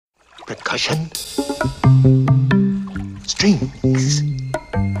percussion, strings,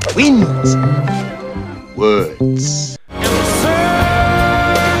 winds, words.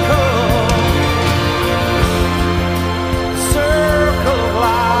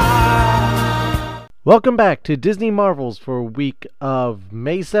 Welcome back to Disney Marvels for week of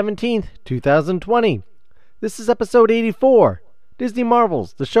May 17th, 2020. This is episode 84, Disney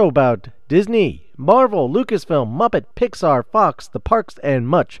Marvels, the show about Disney, Marvel, Lucasfilm, Muppet, Pixar, Fox, the parks, and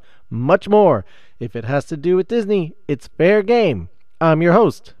much, much more. If it has to do with Disney, it's fair game. I'm your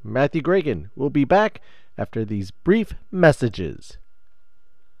host, Matthew Gragan. We'll be back after these brief messages.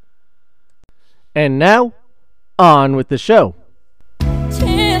 And now, on with the show.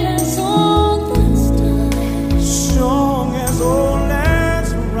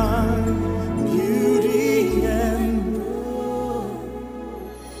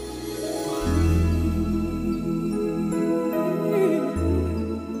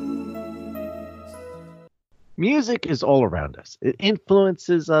 Music is all around us. It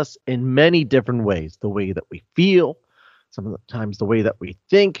influences us in many different ways. The way that we feel, sometimes the way that we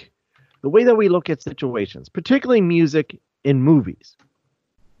think, the way that we look at situations, particularly music in movies.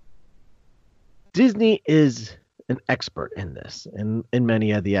 Disney is an expert in this, in many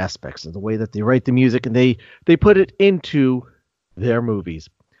of the aspects of the way that they write the music, and they put it into their movies.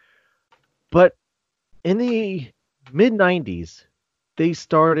 But in the mid-90s, they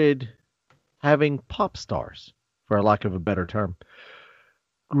started having pop stars, for lack of a better term,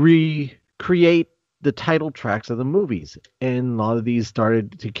 recreate the title tracks of the movies. And a lot of these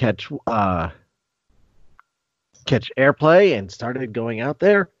started to catch airplay and started going out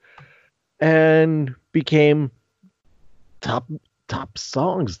there and became top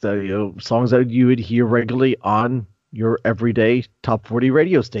songs, songs that you would hear regularly on your everyday top 40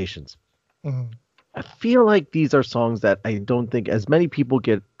 radio stations. Mm-hmm. I feel like these are songs that I don't think as many people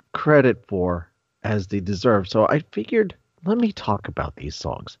get credit for as they deserve. So I figured, let me talk about these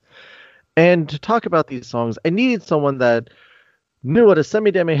songs. And to talk about these songs, I needed someone that knew what a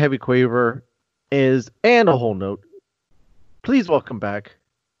semi-demi heavy quaver is and a whole note. Please welcome back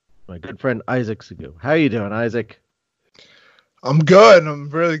my good friend Isaac Segu. How you doing, Isaac? I'm good. I'm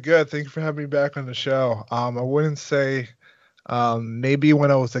really good. Thank you for having me back on the show. I wouldn't say maybe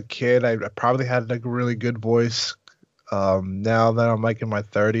when I was a kid, I probably had like a really good voice. Now that I'm like in my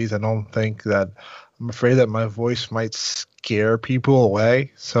 30s, I'm afraid that my voice might scare people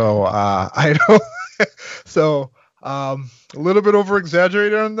away. So a little bit over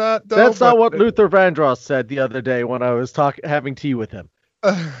exaggerated on that, though. That's not what Luther Vandross said the other day when I was having tea with him.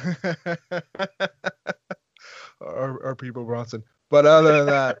 or People Bronson. But other than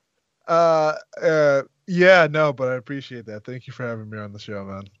that, but I appreciate that. Thank you for having me on the show,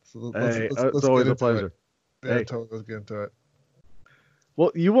 man. So it's always a pleasure. Yeah, totally. Let's get into it.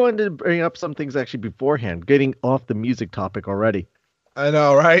 Well, you wanted to bring up some things actually beforehand, getting off the music topic already. I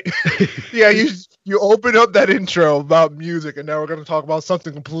know, right? Yeah, you opened up that intro about music, and now we're going to talk about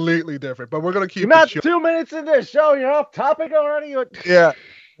something completely different. But we're going to keep not 2 minutes in this show. You're off topic already. Yeah,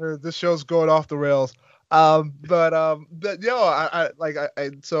 this show's going off the rails. I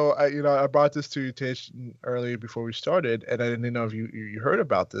brought this to your attention earlier before we started, and I didn't know if you heard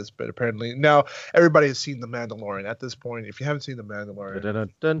about this, but apparently now everybody has seen The Mandalorian at this point. If you haven't seen The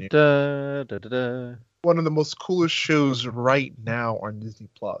Mandalorian, one of the most coolest shows right now on Disney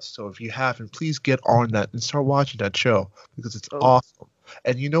Plus. So if you haven't, please get on that and start watching that show because it's awesome.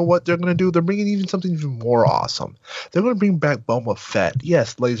 And you know what they're going to do? They're bringing something even more awesome. They're going to bring back Boba Fett.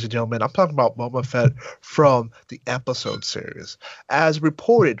 Yes, ladies and gentlemen, I'm talking about Boba Fett from the episode series. As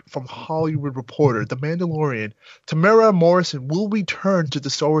reported from Hollywood Reporter, The Mandalorian, Tamara Morrison will return to the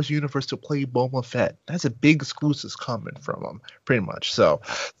Star Wars universe to play Boba Fett. That's a big exclusive coming from them, pretty much. So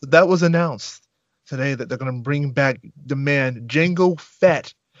that was announced today that they're going to bring back the man Jango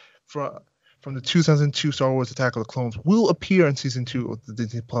Fett from the 2002 Star Wars Attack of the Clones will appear in season 2 of the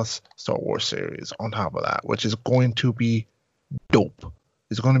Disney Plus Star Wars series on top of that, which is going to be dope.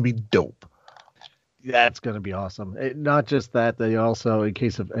 It's going to be dope. That's going to be awesome. Not just that, they also, in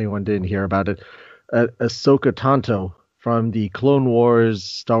case if anyone didn't hear about it, Ahsoka Tano from the Clone Wars,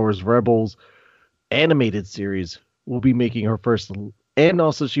 Star Wars Rebels animated series will be making her first, and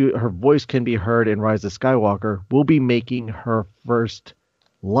also her voice can be heard in Rise of Skywalker, will be making her first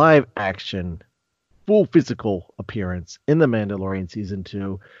live action, full physical appearance in The Mandalorian season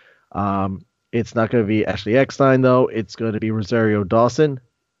 2. It's not going to be Ashley Eckstein, though. It's going to be Rosario Dawson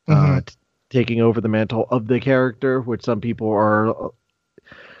taking over the mantle of the character, which some people aren't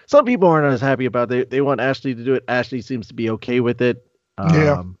as happy about. They want Ashley to do it. Ashley seems to be okay with it.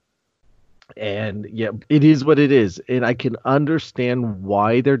 And yeah, it is what it is, and I can understand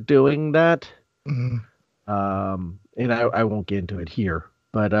why they're doing that. Hmm. And I won't get into it here,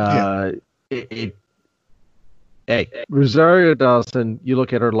 but Yeah. it hey, Rosario Dawson, you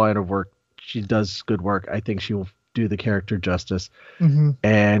look at her line of work, she does good work. I think she will do the character justice. Hmm.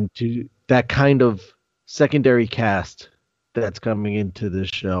 And to that kind of secondary cast that's coming into this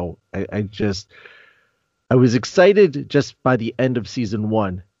show, I was excited just by the end of season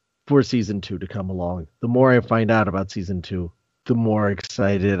 1 for season 2 to come along. The more I find out about season 2, the more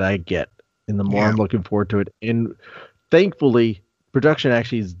excited I get, and the more Yeah. I'm looking forward to it. And thankfully, production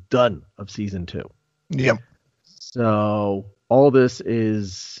actually is done of season 2. Yep. So all this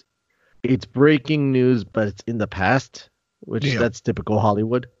is it's breaking news, but it's in the past, which Yeah. that's typical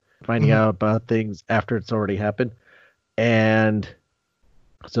Hollywood, finding Mhm. out about things after it's already happened. And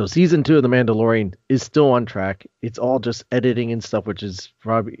so season 2 of The Mandalorian is still on track. It's all just editing and stuff, which is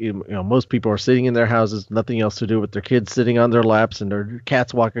probably, most people are sitting in their houses, nothing else to do with their kids sitting on their laps and their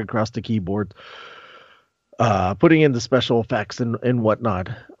cats walking across the keyboard, putting in the special effects and whatnot.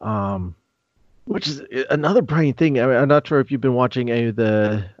 Which is another brilliant thing. I mean, I'm not sure if you've been watching any of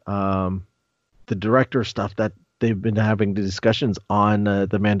the director stuff that they've been having the discussions on The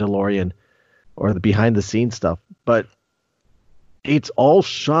Mandalorian or the behind the scenes stuff, but it's all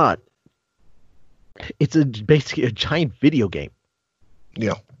shot. It's basically a giant video game.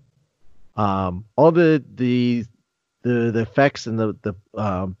 Yeah. All the effects and the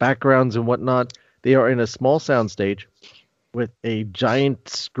backgrounds and whatnot, they are in a small soundstage with a giant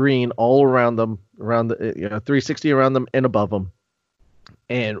screen all around them, around the 360 around them and above them,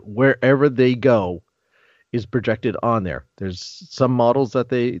 and wherever they go is projected on there. There's some models that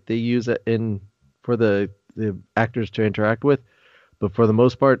they use for the actors to interact with, but for the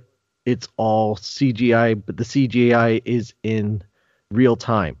most part, it's all CGI. But the CGI is in real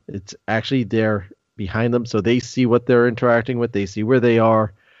time. It's actually there behind them, so they see what they're interacting with. They see where they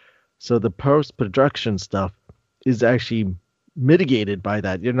are. So the post-production stuff is actually mitigated by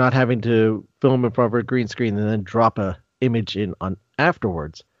that. You're not having to film in front of a green screen and then drop a image in on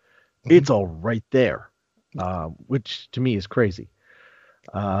afterwards. Mhm. It's all right there, which to me is crazy.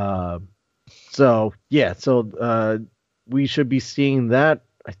 So we should be seeing that.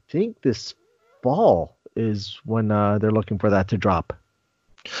 I think this fall is when they're looking for that to drop.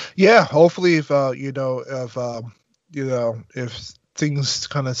 Yeah. Hopefully, if things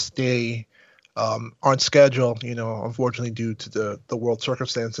kind of stay on schedule, unfortunately due to the world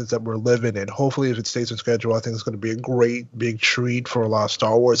circumstances that we're living in. Hopefully, if it stays on schedule, I think it's going to be a great big treat for a lot of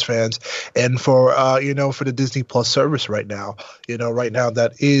Star Wars fans and for for the Disney Plus service right now. Right now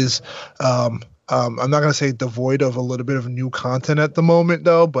that is. I'm not going to say devoid of a little bit of new content at the moment,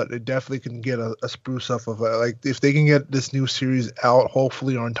 though, but it definitely can get a spruce up of like if they can get this new series out,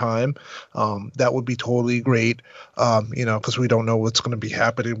 hopefully on time, that would be totally great. Because we don't know what's going to be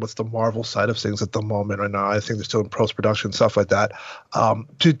happening with the Marvel side of things at the moment right now. I think they're still in post production stuff like that.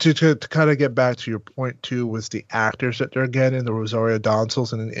 To kind of get back to your point too, with the actors that they're getting, the Rosario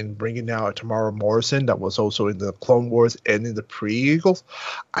Dawsons and bringing now Tamara Morrison, that was also in the Clone Wars and in the Pre-Eagles.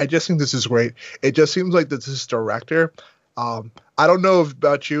 I just think this is great. It just seems like this director. I don't know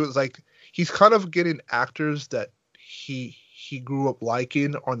about you. It's like he's kind of getting actors that he grew up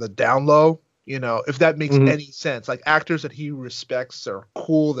liking on the down low. If that makes any sense. Like actors that he respects are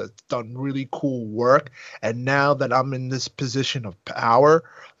cool, that's done really cool work. And now that I'm in this position of power,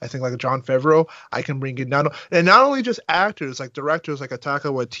 I think like Jon Favreau, I can bring in not only just actors, like directors like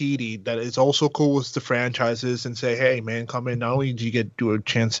Taika Waititi, that is also cool with the franchises and say, hey man, come in. Not only do you do a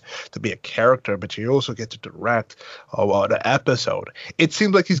chance to be a character, but you also get to direct the episode. It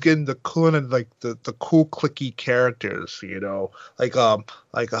seems like he's getting the cool and like the cool clicky characters,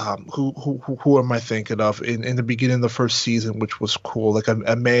 who am I thinking of in the beginning of the first season, which was cool, like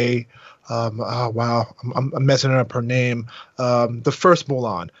a May. Oh wow, I'm messing up her name. The first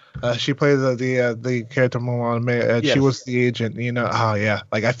Mulan, she played the character Mulan May. Yes. She was the agent. Oh yeah,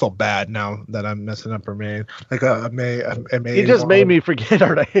 like I feel bad now that I'm messing up her name. Like May. You just made me forget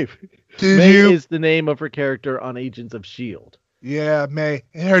her name. Did May you? is the name of her character on Agents of S.H.I.E.L.D. Yeah, May.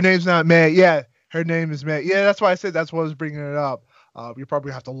 Her name's not May. Yeah, her name is May. Yeah, that's why I said that's why I was bringing it up. You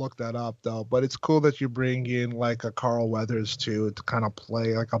probably have to look that up though. But it's cool that you bring in like a Carl Weathers to kind of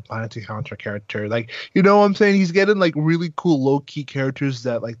play like a bounty hunter character. Like, you know what I'm saying? He's getting like really cool low key characters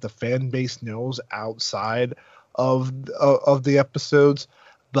that like the fan base knows outside of the episodes.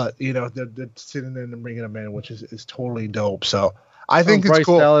 But they're sitting in and bringing them in, which is totally dope. So I think it's Bryce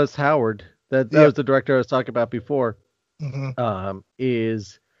cool. Dallas Howard, that was the director I was talking about before. Mm-hmm.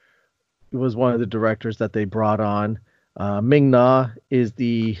 Was one of the directors that they brought on. Ming-Na is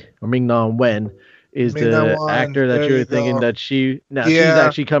Ming-Na Wen is Ming-Na the Wen, actor that there you're you thinking go. that she's Yeah.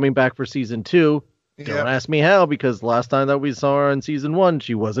 actually coming back for season 2. Don't Yep. ask me how, because last time that we saw her in season 1,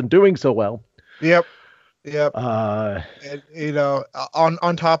 she wasn't doing so well. Yep. Yep. Uh, And, you know,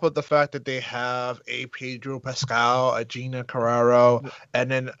 on top of the fact that they have a Pedro Pascal, a Gina Carrero, and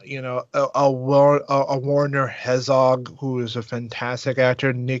then, you know, a Warner Herzog, who is a fantastic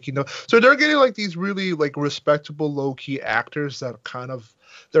actor, Nick, you know, so they're getting like these really like respectable low key actors that kind of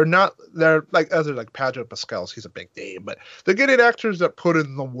they're like other like Pedro Pascal, he's a big name, but they're getting actors that put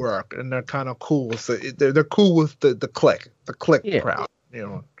in the work and they're kind of cool with they're cool with the clique yeah. crowd, you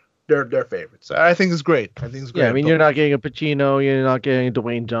know. Their favorites. I think it's great. Yeah, I mean, you're not getting a Pacino, you're not getting a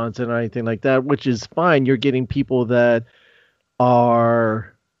Dwayne Johnson or anything like that, which is fine. You're getting people that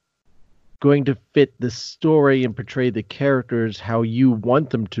are going to fit the story and portray the characters how you want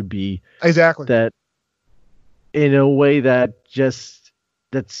them to be. Exactly. That in a way that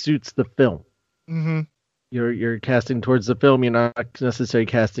suits the film. Mm-hmm. You're casting towards the film. You're not necessarily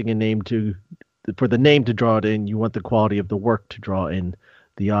casting a name for the name to draw it in. You want the quality of the work to draw in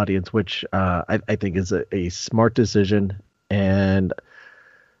the audience, which I think is a smart decision, and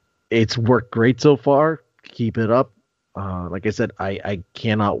it's worked great so far. Keep it up. Like I said, I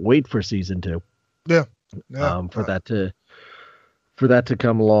cannot wait for season 2. Yeah. For that to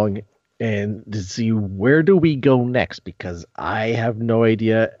come along and to see where do we go next, because I have no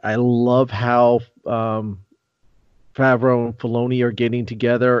idea. I love how Favreau and Filoni are getting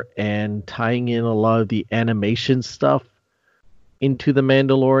together and tying in a lot of the animation stuff into the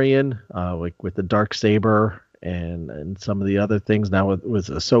Mandalorian, like with the Darksaber and some of the other things. Now with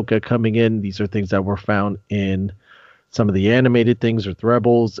Ahsoka coming in, these are things that were found in some of the animated things with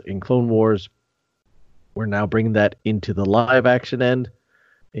Rebels in Clone Wars. We're now bringing that into the live action end,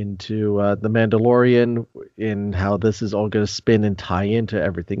 into the Mandalorian, in how this is all going to spin and tie into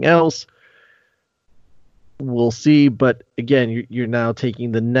everything else. We'll see, but again, you're now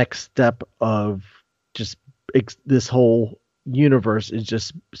taking the next step of just this whole universe is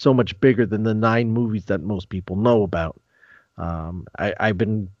just so much bigger than the 9 movies that most people know about. I've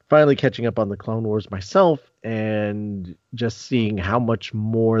been finally catching up on the Clone Wars myself, and just seeing how much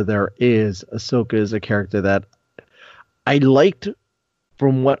more there is. Ahsoka is a character that I liked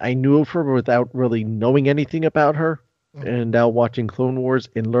from what I knew of her without really knowing anything about her. And now watching Clone Wars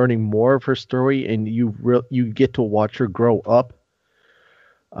and learning more of her story, and you get to watch her grow up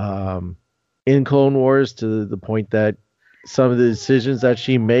in Clone Wars, to the point that some of the decisions that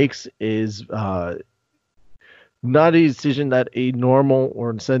she makes is not a decision that a normal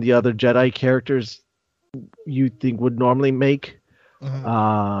or some of the other Jedi characters you think would normally make.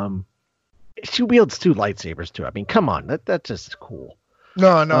 Mm-hmm. She wields 2 lightsabers too. I mean, come on, that's just cool.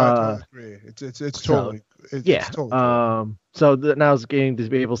 No, I totally agree. It's totally yeah. It's totally cool. So now getting to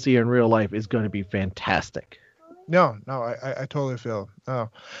be able to see her in real life is going to be fantastic. No, I totally feel no.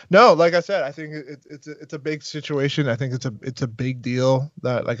 Like I said, I think it's a big situation. I think it's a big deal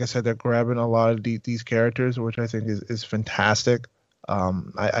that, like I said, they're grabbing a lot of these characters, which I think is fantastic.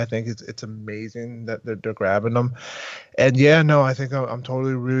 I think it's amazing that they're grabbing them, and yeah, no, I think I'm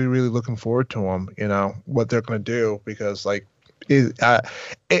totally really looking forward to them. You know what they're gonna do, because like again,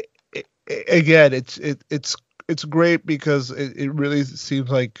 it's great, because it really seems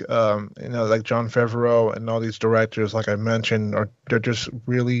like you know, like Jon Favreau and all these directors, like I mentioned, they're just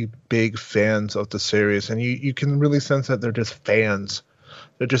really big fans of the series, and you can really sense that they're just fans.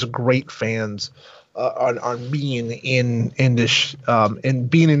 They're just great fans on being in this and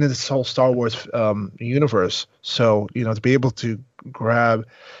being in this whole Star Wars universe. So, you know, to be able to grab,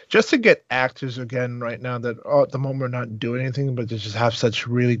 just to get actors again right now that at the moment are not doing anything, but to just have such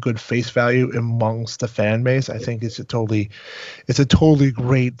really good face value amongst the fan base, I think it's a totally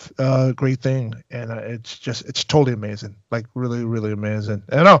great thing, and it's totally amazing, like really amazing.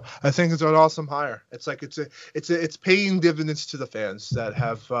 And I think it's an awesome hire. It's like it's paying dividends to the fans that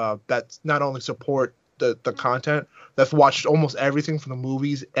have that not only support the content, that's watched almost everything from the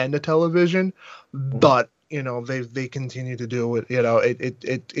movies and the television, but you know, they continue to do it. You know,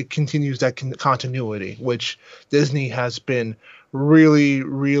 it continues that continuity, which Disney has been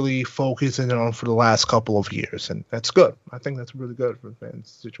really focusing on for the last couple of years, and that's good. I think that's really good for the fans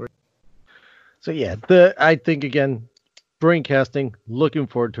situation. So yeah, I think again, brilliant casting. Looking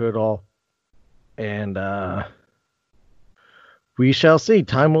forward to it all, and we shall see.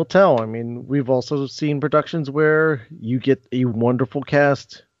 Time will tell. I mean, we've also seen productions where you get a wonderful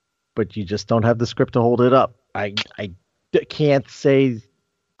cast, but you just don't have the script to hold it up. I can't say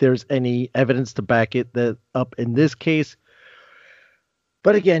there's any evidence to back it up in this case,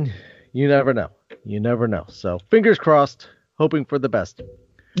 but again, you never know. you never know. So fingers crossed, hoping for the best.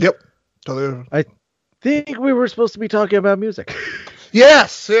 Yep. Totally. I think we were supposed to be talking about music.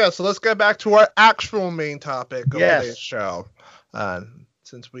 Yes, yeah. So let's get back to our actual main topic of Yes. today's show.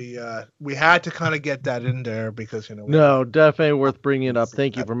 Since we had to kind of get that in there because No, definitely worth bringing it up.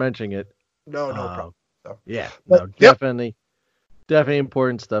 Thank you for mentioning it. no problem. So. Yeah, But, no, definitely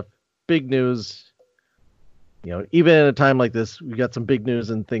important stuff. Big news. Even at a time like this, we got some big news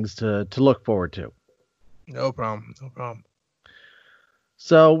and things to look forward to. No problem.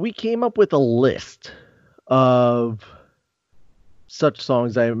 So we came up with a list of such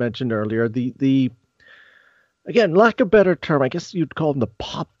songs I mentioned earlier. The again, lack of a better term, I guess you'd call them the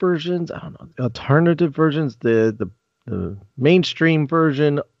pop versions. I don't know, alternative versions. The mainstream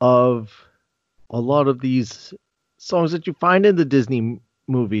version of a lot of these songs that you find in the Disney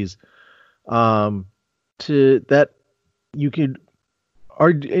movies. To that you could.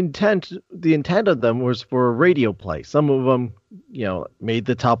 The intent of them was for radio play. Some of them, made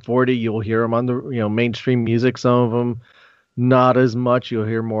the top 40. You'll hear them on the, mainstream music. Some of them, not as much. You'll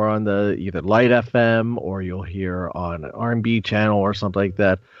hear more on the either Light FM or you'll hear on an R&B channel or something like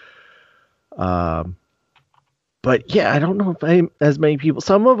that. But yeah, I don't know if as many people.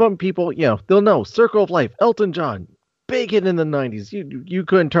 Some of them people, they'll know Circle of Life, Elton John, big hit in the 90s. You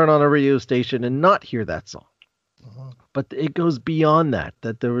couldn't turn on a radio station and not hear that song. But it goes beyond that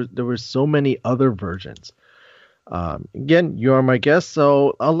there were so many other versions. Again, you are my guest,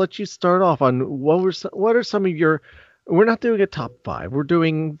 so I'll let you start off on what are some of your. We're not doing a top 5. We're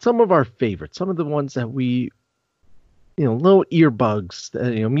doing some of our favorites, some of the ones that we, little ear bugs,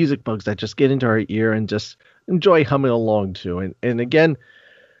 music bugs that just get into our ear and just enjoy humming along to. And again,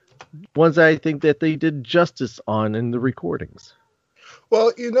 ones that I think that they did justice on in the recordings.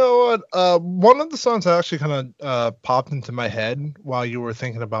 Well, you know what? One of the songs that actually kind of popped into my head while you were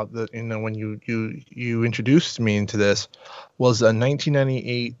thinking about when you introduced me into this was a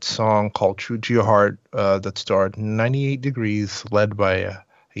 1998 song called "True to Your Heart" that starred 98 Degrees, led by a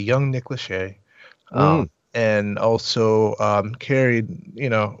young Nick Lachey, and also carried,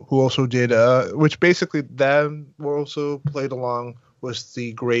 who also did, which basically then also played along with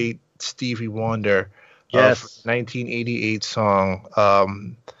the great Stevie Wonder. Yes. 1988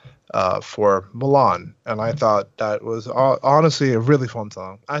 song for Milan, and I thought that was honestly a really fun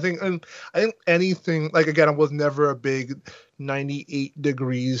song. I think anything, like, again, I was never a big 98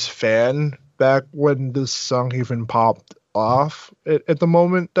 Degrees fan back when this song even popped off at the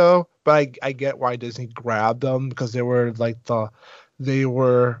moment, though. But I get why Disney grabbed them, because they were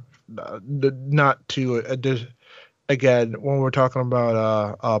not too. Again, when we're talking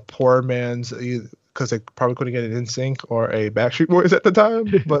about a poor man's, because they probably couldn't get an NSYNC or a Backstreet Boys at the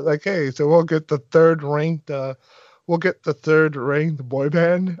time, but like, hey, so we'll get the third ranked boy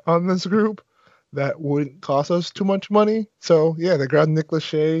band on this group that wouldn't cost us too much money. So yeah, they grabbed Nick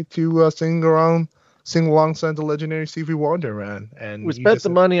Lachey to sing alongside the legendary Stevie Wonder, man. And we spent the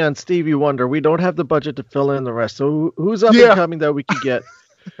money on Stevie Wonder. We don't have the budget to fill in the rest. So who's up and coming that we could get?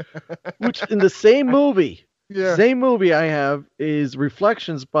 Which in the same movie. Yeah. Same movie I have is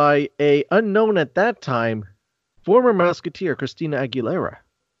Reflections by a unknown at that time former Musketeer, Christina Aguilera.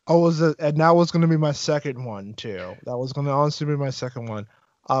 And that was going to be my second one too. That was going to honestly be my second one.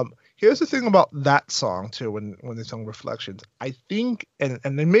 Here's the thing about that song too. When they sung Reflections, I think, and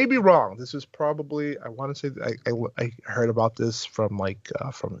they may be wrong. This is probably, I want to say, I heard about this from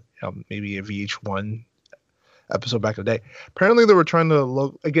maybe a VH1 episode back in the day. Apparently, they were trying to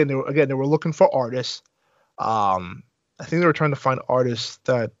look again. They were looking for artists. I think they were trying to find artists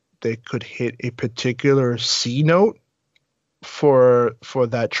that they could hit a particular C note for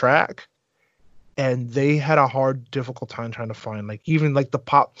that track, and they had a difficult time trying to find even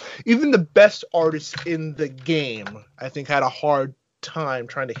the best artists in the game. I think had a hard time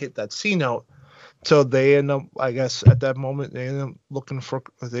trying to hit that C note. So they end up, I guess, at that moment, okay,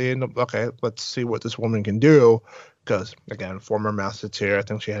 let's see what this woman can do. Because, again, former Musketeer, I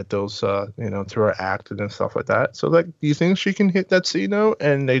think she had those, through her act and stuff like that. So, do you think she can hit that C note?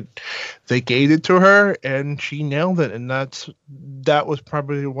 And they gave it to her, and she nailed it. And that was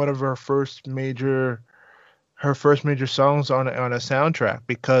probably one of her first major songs on a soundtrack,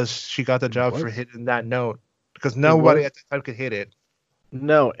 because she got the job for hitting that note. Because nobody at the time could hit it.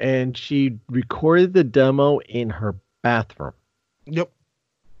 No, and she recorded the demo in her bathroom. Yep.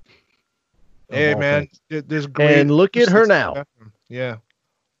 Hey, man, there's great. And look at her now. Yeah.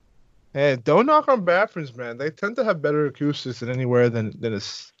 Hey, don't knock on bathrooms, man. They tend to have better acoustics than anywhere than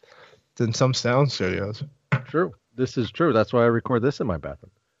some sound studios. True. This is true. That's why I record this in my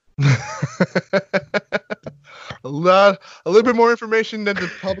bathroom. little bit more information than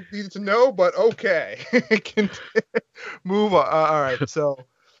the public needed to know, but okay. Can move on. All right. So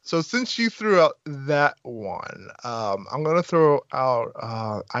since you threw out that one, I'm gonna throw out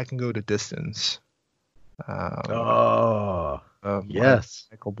I Can Go the Distance. Yes.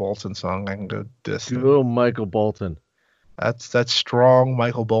 Michael Bolton song, I Can Go the Distance. Good old Michael Bolton. That's strong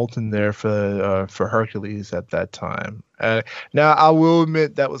Michael Bolton there for Hercules at that time. Now I will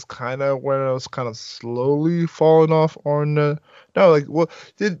admit that was kind of when I was kind of slowly falling off on the. No, like, well,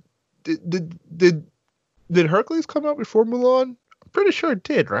 did Hercules come out before Mulan? I'm pretty sure it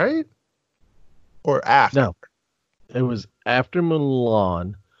did, right? Or after? No, it was after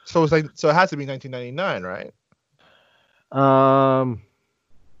Mulan. So it has to be 1999, right?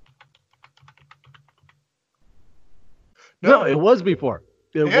 No, it was before.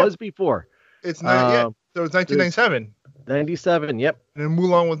 It was before. It's not yet. So it's 1997. 97, yep. And then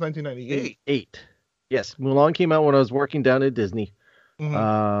Mulan was 1998. Yes, Mulan came out when I was working down at Disney.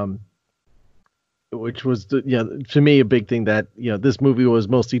 Mm-hmm. Which was to me a big thing that this movie was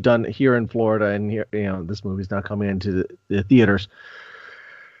mostly done here in Florida, and here this movie's not coming into the theaters.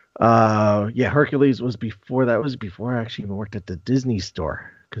 Hercules was before that. It was before I actually even worked at the Disney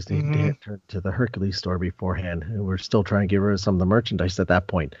store, because they had turned to the Hercules store beforehand, and we're still trying to get rid of some of the merchandise at that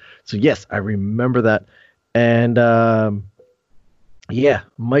point. So yes, I remember that. And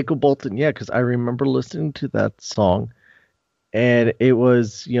Michael Bolton, because I remember listening to that song, and it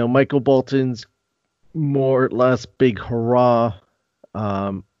was Michael Bolton's more or less big hurrah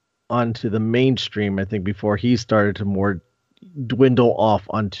onto the mainstream, I think, before he started to more dwindle off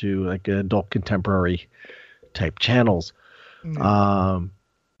onto like adult contemporary type channels. And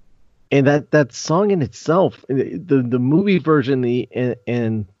that song in itself, the movie version,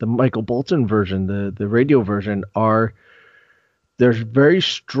 and the Michael Bolton version, the radio version, there's very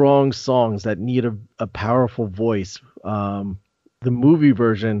strong songs that need a powerful voice. The movie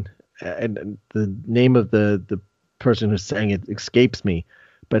version, and the name of the person who sang it escapes me,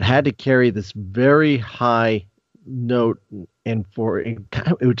 but had to carry this very high note, and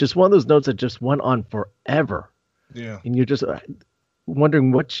it was just one of those notes that just went on forever. Yeah. And you're just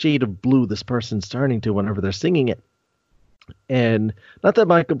wondering what shade of blue this person's turning to whenever they're singing it. And not that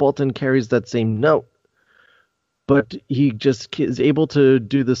Michael Bolton carries that same note, but he just is able to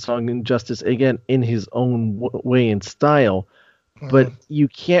do the song in justice, again, in his own way and style. But you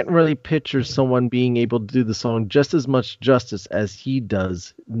can't really picture someone being able to do the song just as much justice as he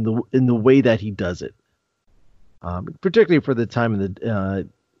does in the way that he does it. Particularly for the time of the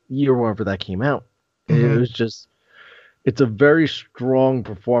year whenever that came out. It was just, it's a very strong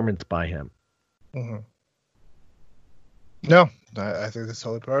performance by him. No, I think that's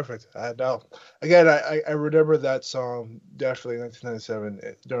totally perfect. No. Again, I remember that song definitely in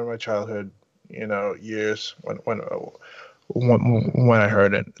 1997 during my childhood, years when I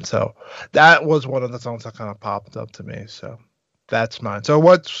heard it. So that was one of the songs that kind of popped up to me. So that's mine. So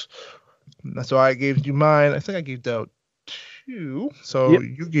I gave you mine. I think I gave out 2. So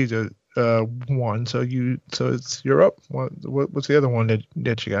you gave out 1. So you're up. What's the other one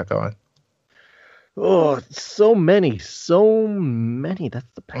that you got going? Oh, so many. That's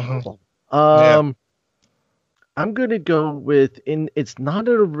the problem. I'm gonna go with it's not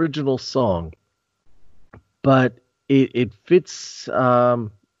an original song, but it fits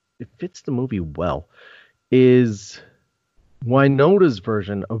the movie well. Is Wynonna's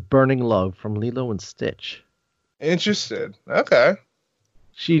version of Burning Love from Lilo and Stitch. Interested. Okay.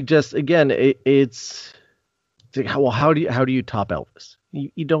 She just, again, it's well, how do you top Elvis?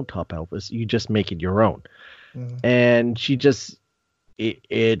 You don't top Elvis. You just make it your own. And she just,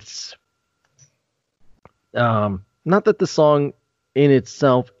 it's not that the song in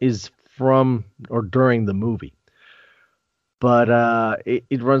itself is from or during the movie, but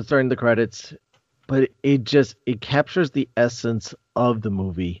it runs during the credits. But it captures the essence of the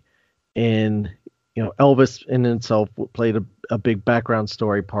movie. And Elvis in itself played a big background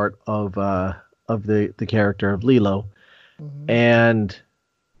story part of the character of Lilo. And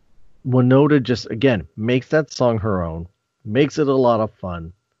Winona just, again, makes that song her own, makes it a lot of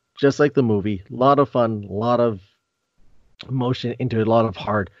fun, just like the movie. A lot of fun, a lot of emotion into it, a lot of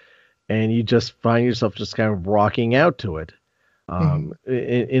heart, and you just find yourself just kind of rocking out to it.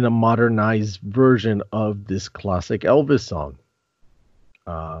 In a modernized version of this classic Elvis song.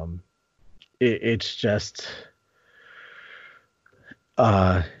 It's just,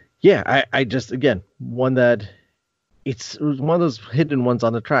 I just, again, one that it was one of those hidden ones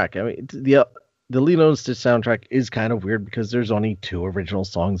on the track. I mean, the Lilo and Stitch soundtrack is kind of weird because there's only 2 original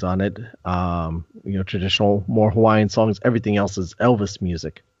songs on it. Traditional, more Hawaiian songs. Everything else is Elvis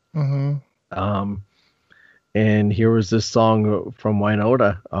music. and here was this song from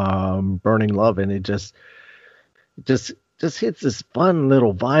Winona, "Burning Love," and it just hits this fun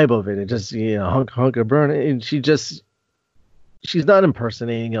little vibe of it. It just, hunk of burn, and she's not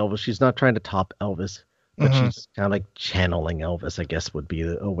impersonating Elvis. She's not trying to top Elvis, but she's kind of like channeling Elvis, I guess would be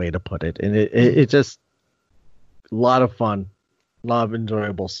a way to put it. And it just a lot of fun, a lot of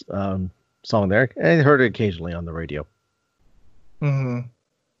enjoyable song there. And I heard it occasionally on the radio.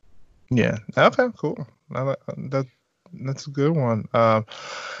 Yeah. Okay. Cool. That's a good one.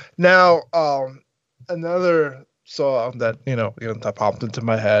 Now, another song that that popped into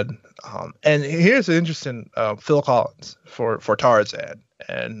my head. And here's an interesting Phil Collins for Tarzan,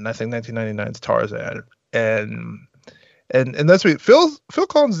 and I think 1999's Tarzan, and that's what Phil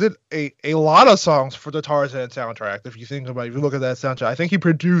Collins did a lot of songs for the Tarzan soundtrack. If you look at that soundtrack, I think he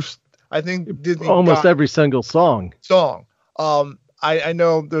produced. I think Disney almost every single song. I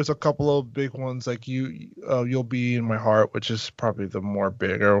know there's a couple of big ones like You'll Be in My Heart, which is probably the more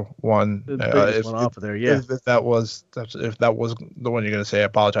bigger one. The biggest one off of there, yeah. If that was the one you're gonna say, I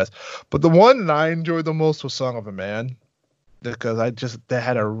apologize. But the one that I enjoyed the most was Song of a Man, because they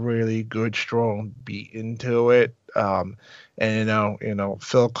had a really good strong beat into it. And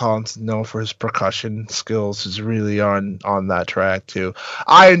Phil Collins, known for his percussion skills, is really on that track too.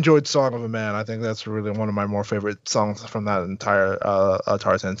 I enjoyed Song of a Man. I think that's really one of my more favorite songs from that entire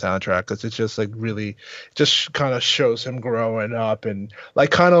Tarzan soundtrack, because it's just like really just kind of shows him growing up and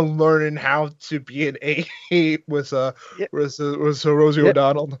like kind of learning how to be an ape with Rosie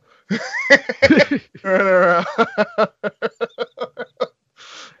O'Donnell. Turn around.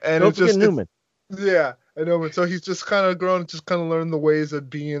 And Don't forget Newman. Yeah, I know. So he's just kind of grown, just kind of learned the ways of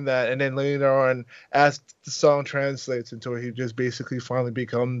being that. And then later on, as the song translates into it, he just basically finally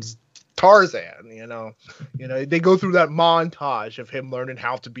becomes Tarzan. They go through that montage of him learning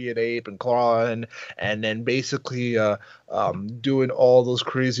how to be an ape and claw, and then basically doing all those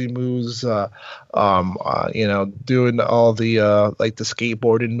crazy moves, doing all the like the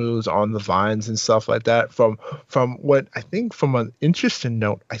skateboarding moves on the vines and stuff like that. From what I think, from an interesting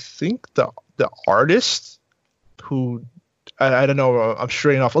note, I think the artist who I don't know, I'm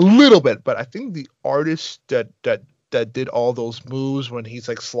straying off a little bit, but I think the artist that did all those moves when he's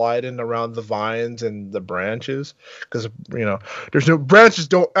like sliding around the vines and the branches, because there's no branches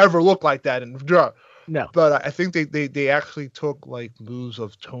don't ever look like that in no, but I think they actually took like moves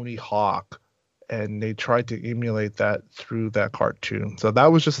of Tony Hawk and they tried to emulate that through that cartoon. So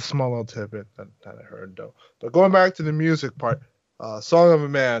that was just a small little tidbit that I heard though. But going back to the music part, Song of a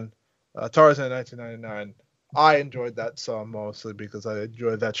Man, Tarzan 1999, I enjoyed that song mostly because I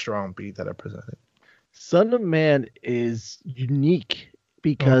enjoyed that strong beat that it presented. Son of Man is unique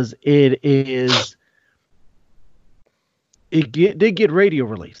because it did get radio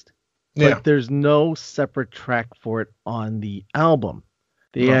released, but there's no separate track for it on the album.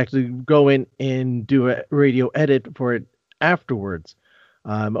 They actually go in and do a radio edit for it afterwards.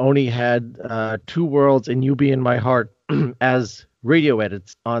 Only had Two Worlds and You Be in My Heart as radio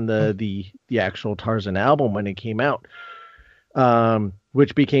edits on the actual Tarzan album when it came out,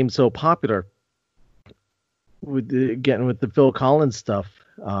 which became so popular with the Phil Collins stuff.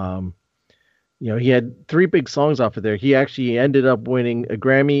 He had 3 big songs off of there. He actually ended up winning a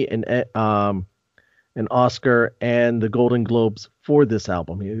Grammy and an Oscar and the Golden Globes for this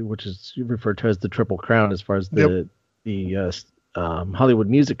album, which is referred to as the Triple Crown as far as the Hollywood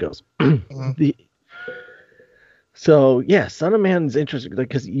music goes. So Son of Man is interesting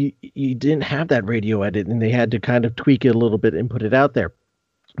because you didn't have that radio edit, and they had to kind of tweak it a little bit and put it out there.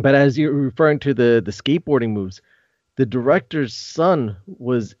 But as you're referring to the skateboarding moves, the director's son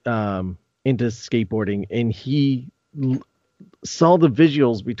was into skateboarding, and he saw the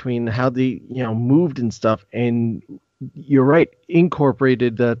visuals between how they moved and stuff, and you're right,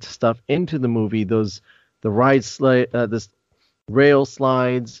 incorporated that stuff into the movie. The this rail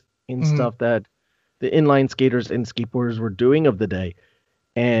slides and stuff that the inline skaters and skateboarders were doing of the day,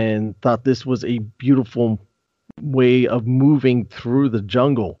 and thought this was a beautiful way of moving through the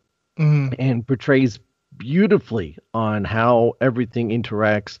jungle, and portrays beautifully on how everything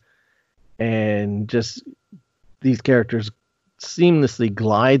interacts, and just these characters seamlessly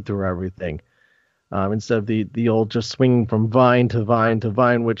glide through everything, instead of the old just swinging from vine to vine to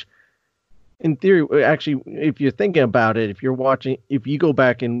vine, which in theory, actually, if you're thinking about it, if you go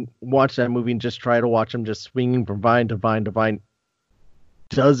back and watch that movie and just try to watch them just swinging from vine to vine to vine,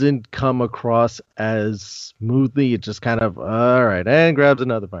 doesn't come across as smoothly. It just kind of, all right, and grabs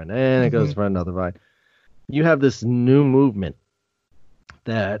another vine, and it goes for another vine. You have this new movement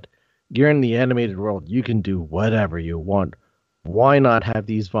that you're in the animated world. You can do whatever you want. Why not have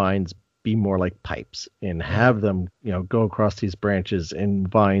these vines be more like pipes and have them, go across these branches and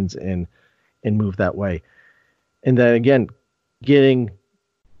vines and move that way. And then again, getting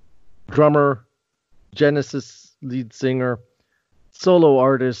drummer, Genesis lead singer, solo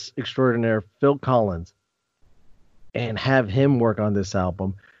artist extraordinaire Phil Collins, and have him work on this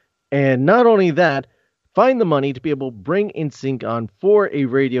album. And not only that, find the money to be able to bring NSYNC on for a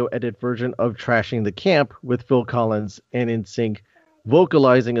radio edit version of Trashing the Camp with Phil Collins and NSYNC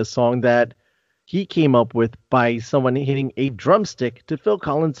vocalizing a song that he came up with by someone hitting a drumstick to Phil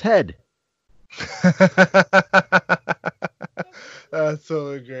Collins' head. That's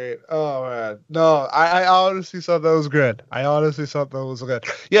so great. Oh man, no, I honestly thought that was good.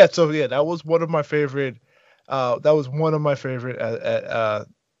 Yeah, so yeah, that was one of my favorite.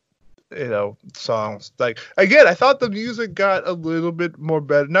 Songs. Like again, I thought the music got a little bit more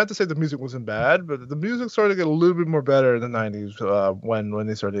better. Not to say the music wasn't bad, but the music started to get a little bit more better in the '90s when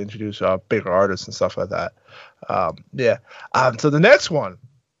they started to introduce bigger artists and stuff like that. So the next one.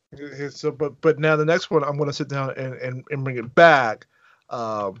 But now the next one, I'm going to sit down and bring it back.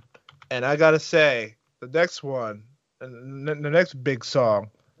 And I got to say, the next one, the next big song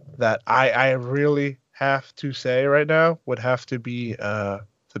that I really have to say right now would have to be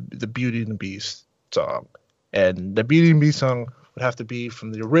the Beauty and the Beast song. And the Beauty and the Beast song would have to be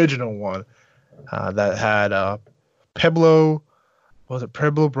from the original one that had Pablo. Was it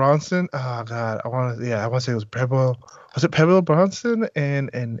Pablo Bronson? Oh God, I want to say it was Pablo. Was it Pablo Bronson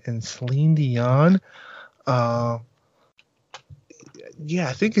and Celine Dion? I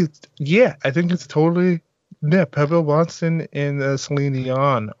think it's totally Pablo Bronson and Celine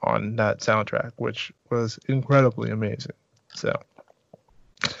Dion on that soundtrack, which was incredibly amazing. So,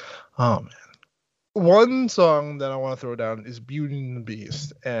 oh man. One song that I want to throw down is Beauty and the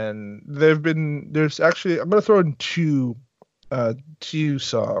Beast, and there's actually I'm gonna throw in two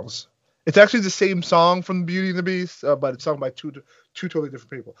songs. It's actually the same song from Beauty and the Beast, but it's sung by two totally different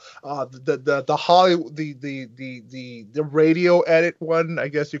people. The Hollywood, the radio edit one, I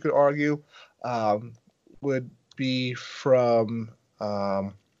guess you could argue, would be from.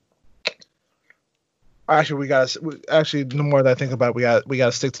 Actually, the more that I think about it, we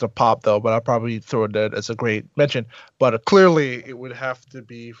gotta stick to the pop though. But I'll probably throw it as a great mention. But clearly, it would have to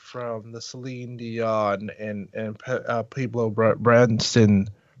be from the Celine Dion and Pablo Bronson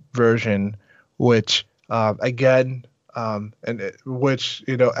version, which which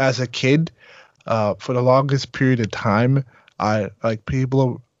as a kid, for the longest period of time, I like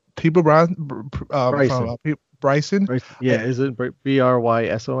Pablo Bryson. Yeah, is it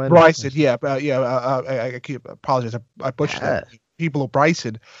Bryson? Bryson, yeah. I keep apologize. I butchered that. Pablo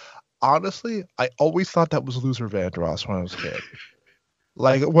Bryson. Honestly, I always thought that was Luther Vandross when I was a kid.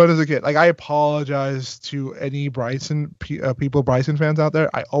 Like, what is a kid? Like, I apologize to any Pablo Bryson fans out there.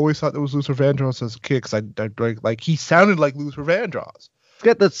 I always thought that was Luther Vandross as a kid because I he sounded like Luther Vandross. He's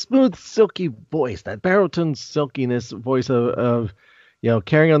got that smooth, silky voice, that baritone silkiness voice of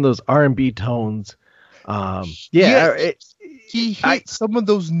carrying on those R&B tones. He hit some of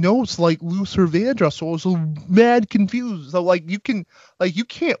those notes like Luther Vandross, so I was so mad confused. So you can't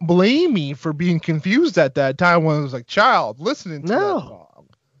blame me for being confused at that time when I was a child listening to that song.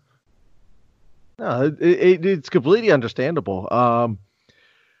 No, it's completely understandable.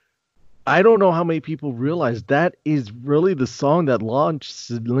 I don't know how many people realize that is really the song that launched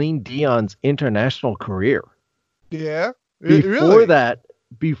Celine Dion's international career. Yeah,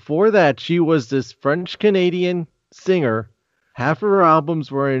 Before that, she was this French-Canadian singer. Half of her albums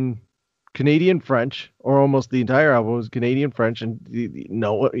were in Canadian French, or almost the entire album was Canadian French, and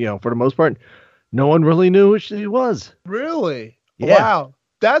for the most part, no one really knew who she was. Really? Yeah. Wow.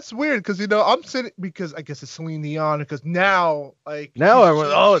 That's weird because I'm sitting because I guess it's Celine Dion because now everyone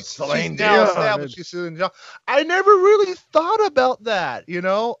it's Celine Dion. She's Celine Dion. I never really thought about that. You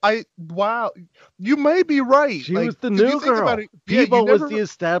may be right. She was the new girl. Bebo was the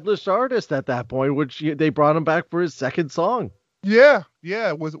established artist at that point, which they brought him back for his second song. Yeah,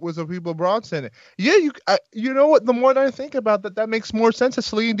 was a Pablo Bronson. Yeah, you know what? The more I think about that makes more sense. As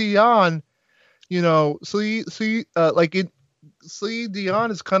Celine Dion, Celine Dion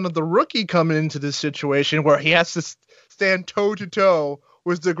is kind of the rookie coming into this situation where he has to stand toe to toe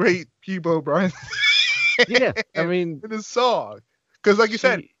with the great Pablo Bronson. Yeah, I mean, in his song, because like you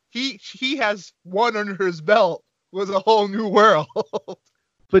said, he has one under his belt with a whole new world.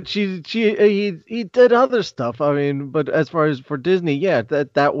 But he did other stuff. I mean, but as far as for Disney, yeah,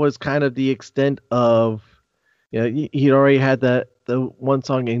 that was kind of the extent of, he'd already had the one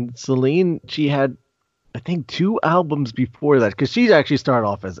song. And Celine, she had, I think, 2 albums before that, because she actually started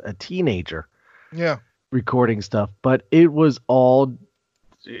off as a teenager. Yeah. Recording stuff, but it was all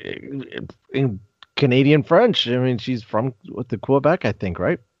in Canadian French. I mean, she's from the Quebec, I think,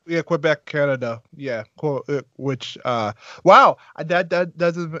 right? Yeah, Quebec, Canada. Yeah, which wow, that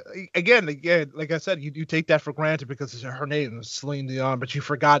doesn't again, like I said, you take that for granted because her name is Celine Dion, but you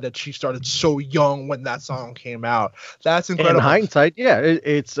forgot that she started so young when that song came out. That's incredible. In hindsight, yeah,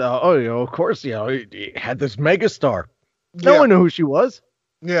 it's of course, it had this megastar. No Yeah. one knew who she was.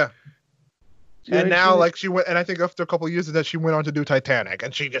 Yeah. Yeah, And now, like, she went, and I think after a couple of years of that, she went on to do Titanic,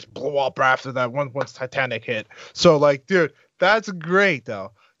 and she just blew up after that once Titanic hit. So, like, dude, that's great,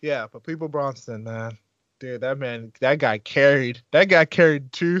 though. Yeah, but People Bronson, man, dude, that guy carried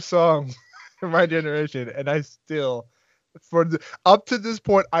 2 songs in my generation, and I still, up to this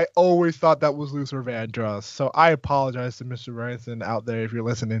point, I always thought that was Luther Vandross. So I apologize to Mr. Branson out there if you're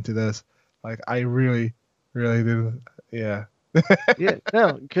listening to this. Like, I really, really didn't. Yeah. Yeah,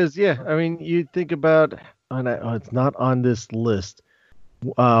 no, because I mean, you think about, it's not on this list.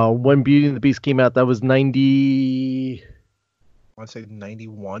 When Beauty and the Beast came out, that was 90, I want to say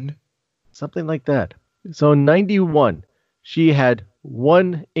 91. something like that. So in 91, she had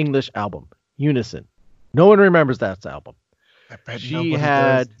one English album, Unison. No one remembers that album. I bet She nobody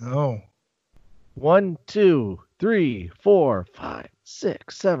had does. No. 1, 2, 3, 4, 5,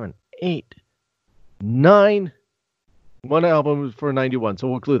 6, 7, 8, 9. One album for 91, so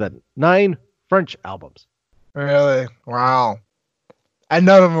we'll include that. 9 French albums. Really? Wow. And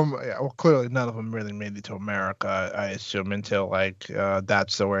none of them, clearly none of them really made it to America, I assume, until like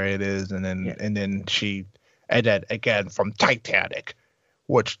That's the Way It Is, and then and then again from Titanic,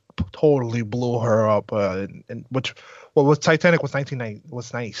 which totally blew her up. And which was Titanic was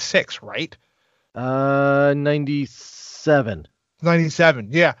 96, right? 97. 97,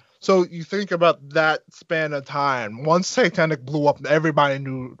 yeah. So you think about that span of time. Once Titanic blew up, everybody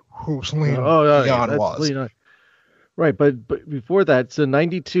knew who Celine Dion was. Celine. Right, but before that, so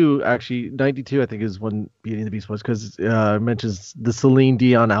 92, actually, 92 I think is when Beauty and the Beast was, because it mentions the Celine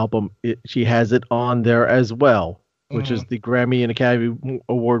Dion album. She has it on there as well, which is the Grammy and Academy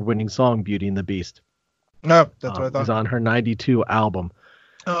Award-winning song Beauty and the Beast. No, that's what I thought. It's on her 92 album.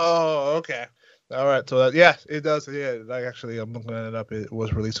 Oh, okay. All right, so yes, it does. Yeah, like actually, I'm looking it up. It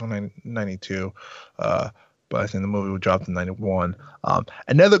was released on 92, but I think the movie was dropped in 91.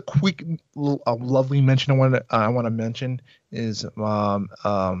 Another quick, lovely mention I want to mention is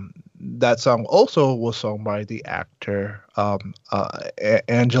that song also was sung by the actor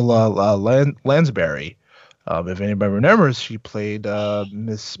Angela Lansbury. If anybody remembers, she played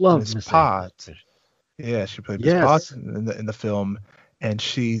Miss Potts. Yeah, she played Miss Potts in the film. And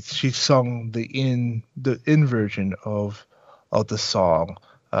she sung the in version of the song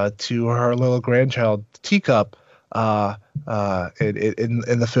to her little grandchild Teacup in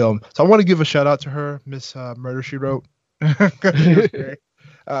the film. So I want to give a shout out to her, Miss Murder She Wrote.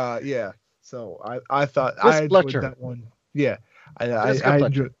 Yeah. So I thought Miss I enjoyed Fletcher. that one. Yeah, I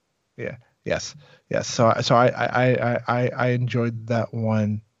enjoyed. Yeah. Yes. So I enjoyed that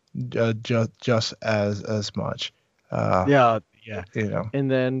one just as much. Yeah. You know. And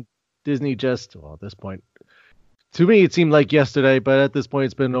then Disney at this point, to me it seemed like yesterday, but at this point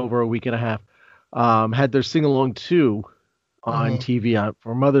it's been over a week and a half, had their sing-along 2 on TV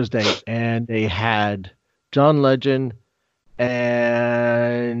for Mother's Day, and they had John Legend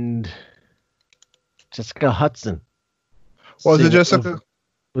and Jessica Hudson. Was it Jessica?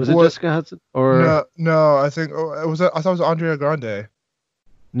 Was it Jessica Hudson? Or no, I think it was. I thought it was Andrea Grande.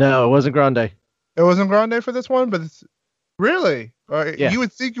 No, it wasn't Grande. It wasn't Grande for this one, but it's really. Yeah. You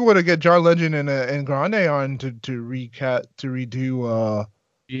would think you would have get John Legend and Grande on to redo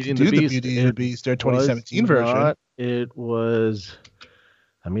Beauty and the Beast, their 2017 version. It was.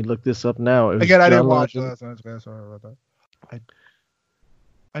 Let me look this up now. Again, I didn't watch it last night. Sorry about that.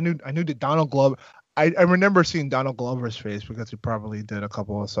 I knew that Donald Glover. I remember seeing Donald Glover's face because he probably did a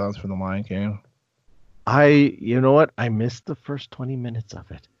couple of songs from The Lion King. You know what? I missed the first 20 minutes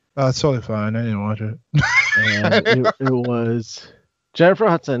of it. It's totally fine. I didn't watch it. And it was Jennifer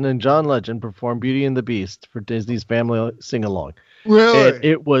Hudson and John Legend performed Beauty and the Beast for Disney's Family Sing-Along. Really?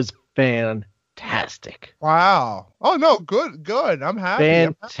 It was fantastic. Wow. Oh, no. Good. I'm happy.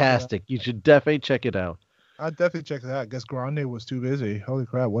 Fantastic. You should definitely check it out. I'll definitely check it out. I guess Grande was too busy. Holy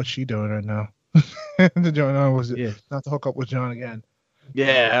crap. What's she doing right now? The John was not to hook up with John again.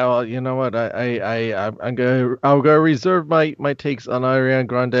 Yeah, well, you know what? I'm gonna reserve my takes on Ariana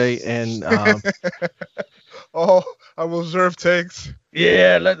Grande and I will reserve takes.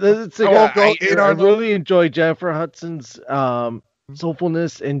 Yeah, let's see. I really enjoy Jennifer Hudson's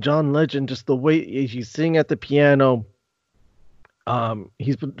soulfulness and John Legend, just the way she sing at the piano.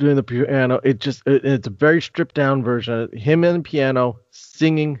 He's been doing the piano. It's a very stripped down version. Him and the piano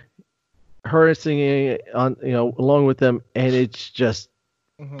singing, her singing on along with them, and it's just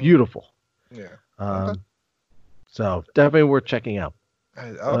beautiful. Yeah. So definitely worth checking out.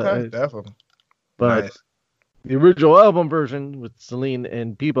 Okay, definitely. But Nice. the original album version with Celine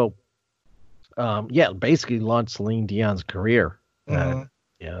and Bebo, basically launched Celine Dion's career. Mhm.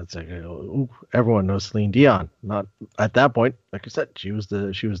 It's like everyone knows Celine Dion. Not at that point, like I said, she was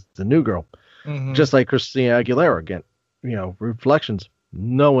the new girl, Mhm. just like Christina Aguilera again. Reflections.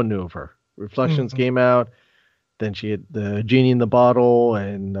 No one knew of her. Reflections Mhm. came out. Then she had the Genie in the Bottle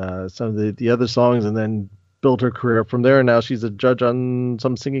and some of the other songs, and then built her career from there. And now she's a judge on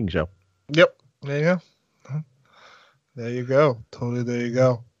some singing show. Yep. There you go. There you go. Totally. There you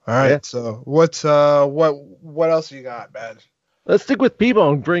go. All right. Yeah. So what else you got, man? Let's stick with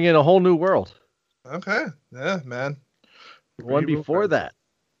Peebo and bring in a whole new world. Okay. Yeah, man. The one Peebo, before man. that,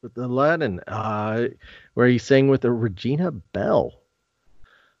 with Aladdin, where he sang with a Regina Bell.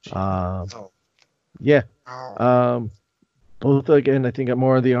 Oh. Yeah. Oh. Both again, I think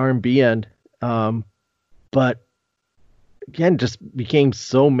more on the R&B end. But again, just became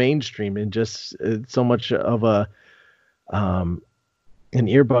so mainstream and just so much of a an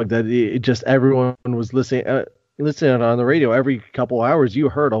earbud that it just everyone was listening on the radio every couple hours. You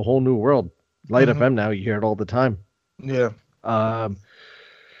heard a whole new world. Light FM now, you hear it all the time. Yeah. To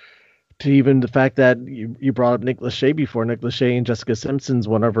even the fact that you brought up Nick Lachey before. Nick Lachey and Jessica Simpson's,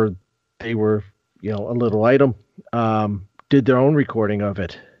 whenever they were a little item, did their own recording of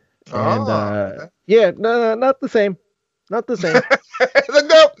it. And Okay. no, not the same. Not the same.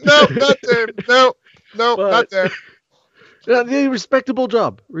 Nope, not there. Nope, But- not there. Respectable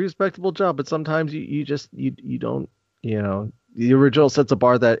job. But sometimes you just you don't, the original sets a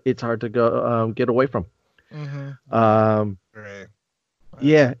bar that it's hard to go get away from. Great.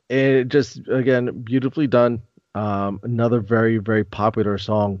 Yeah, it just, again, beautifully done. Another very, very popular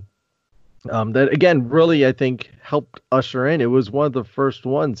song. That again really, I think, helped usher in. It was one of the first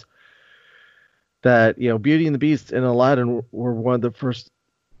ones that, Beauty and the Beast and Aladdin were one of the first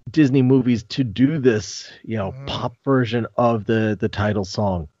Disney movies to do this, pop version of the title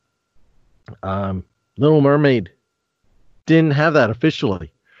song. Little Mermaid didn't have that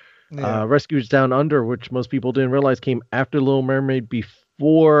officially. Yeah. Rescuers Down Under, which most people didn't realize came after Little Mermaid,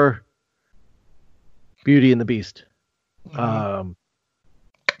 before Beauty and the Beast.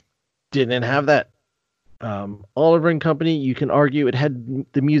 Didn't have that. Oliver and Company, you can argue it had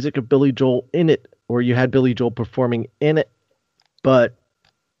the music of Billy Joel in it, or you had Billy Joel performing in it, but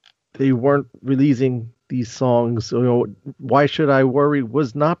they weren't releasing these songs. Why Should I Worry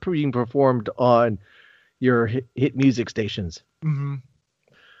was not being performed on your hit music stations.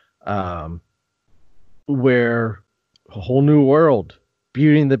 Where A Whole New World,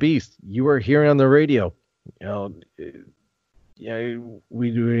 Beauty and the Beast, you were hearing on the radio. We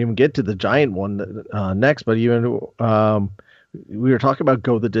didn't even get to the giant one next, but even we were talking about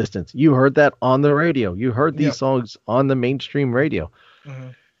Go the Distance. You heard that on the radio. You heard these songs on the mainstream radio.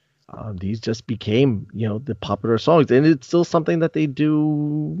 These just became, the popular songs, and it's still something that they do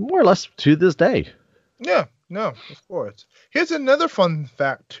more or less to this day. Yeah, no, of course. Here's another fun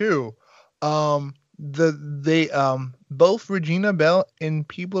fact too. Both Regina Bell and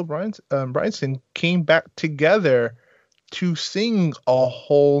Peebo Bryson came back together to sing A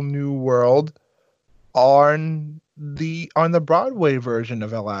Whole New World on the Broadway version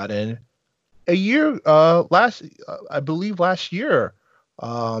of Aladdin last year,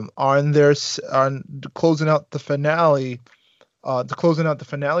 on closing out the finale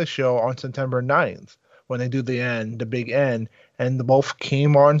show on September 9th, when they do the big end, and they both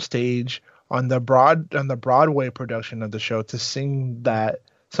came on stage on the Broadway production of the show to sing that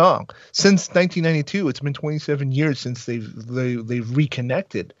song. Since 1992, it's been 27 years since they've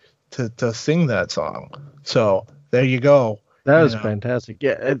reconnected to sing that song. So there you go. That was fantastic.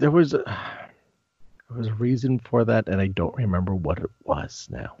 Yeah, there was a reason for that, and I don't remember what it was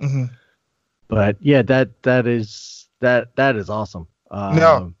now. But yeah, that is awesome.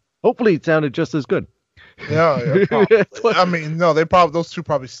 Hopefully it sounded just as good. Yeah, probably. I mean, no, those two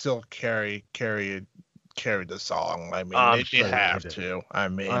probably still carry the song. I mean, they have to. I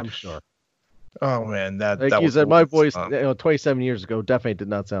mean, I'm sure. Oh man, that you was said, my voice 27 years ago definitely did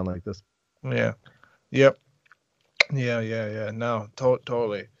not sound like this. Yeah. Yep. Yeah. No,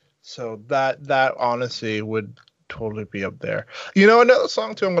 totally. So that honestly would totally be up there. Another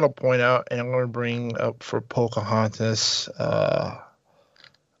song too I'm going to point out, and I'm going to bring up for Pocahontas.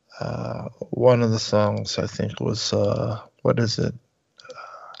 One of the songs, I think, was what is it?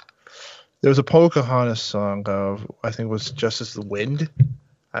 There was a Pocahontas song of, I think it was Just as the Wind.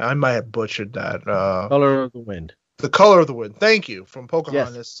 I might have butchered that. Color of the Wind. The Color of the Wind. Thank you. From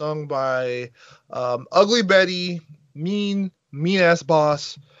Pocahontas, Yes. sung by Ugly Betty, mean ass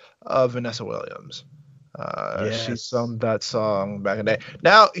boss, Vanessa Williams. She Yes. sung that song back in the day.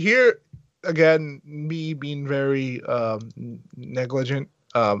 Now here again, me being very negligent.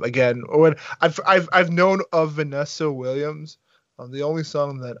 Again, when I've known of Vanessa Williams. The only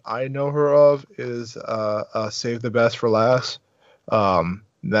song that I know her of is "Save the Best for Last."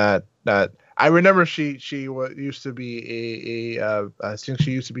 That I remember she used to be I think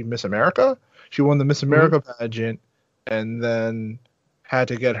she used to be Miss America. She won the Miss America pageant, and then had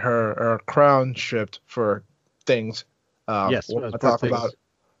to get her crown stripped for things. Yes, we'll for talk things. about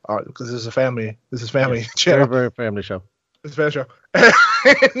because this is family Yes, channel. very, very family show. It's a fair show. But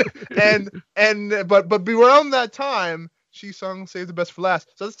around that time, she sung "Save the Best for Last."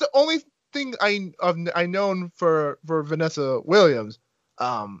 So that's the only thing I known for Vanessa Williams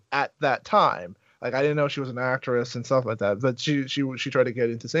at that time. Like I didn't know she was an actress and stuff like that, but she tried to get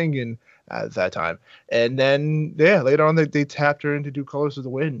into singing at that time. And then later on they tapped her in to do "Colors of the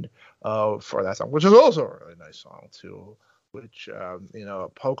Wind" for that song, which is also a really nice song too. Which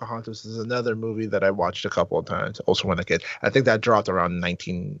Pocahontas is another movie that I watched a couple of times. Also when a kid, I think that dropped around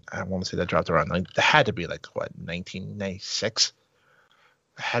 19. I want to say that dropped around. That had to be like what 1996.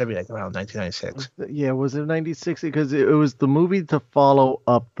 It had to be like around 1996. Yeah, was it 96? Because it was the movie to follow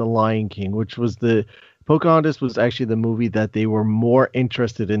up The Lion King, which was Pocahontas was actually the movie that they were more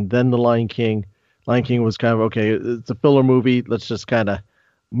interested in than The Lion King. Lion King was kind of, okay, it's a filler movie. Let's just kind of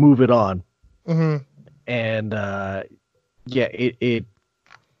move it on. Mm-hmm. And it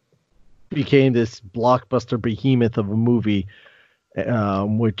became this blockbuster behemoth of a movie,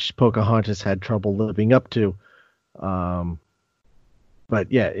 which Pocahontas had trouble living up to. But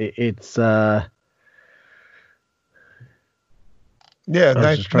yeah, it's yeah, I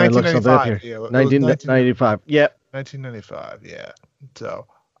was just trying to look something up 1995. here. Yeah, 1995. Yeah, 1995. Yeah. So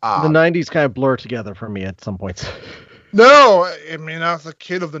the 90s kind of blur together for me at some points. no, I mean I was a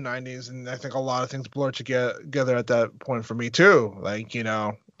kid of the 90s, and I think a lot of things blurred together at that point for me too. Like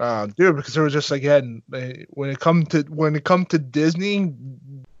dude, because it was just again when it come to Disney,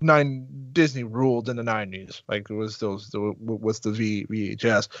 Disney ruled in the 90s. Like it was the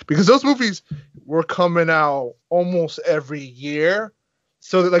VHS, because those movies were coming out almost every year.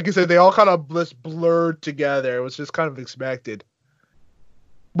 So like you said, they all kind of blurred together. It was just kind of expected,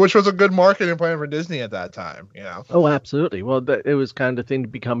 which was a good marketing plan for Disney at that time. Oh, absolutely. Well, it was kind of the thing to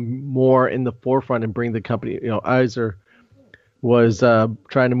become more in the forefront and bring the company. Iser was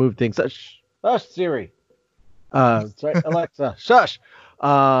trying to move things. Shush, Siri. Sorry, Alexa. Shush.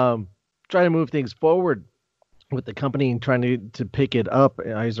 Trying to move things forward with the company and trying to pick it up.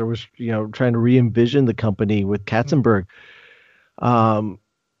 Iser was, trying to re-envision the company with Katzenberg.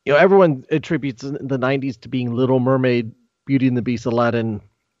 Everyone attributes the 90s to being Little Mermaid, Beauty and the Beast, Aladdin,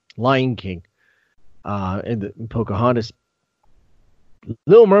 Lion King, and Pocahontas.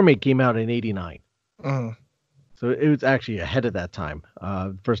 Little Mermaid came out in 89. Mm. So it was actually ahead of that time.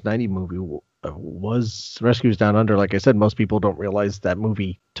 The first 90 movie was Rescuers Down Under. Like I said, most people don't realize that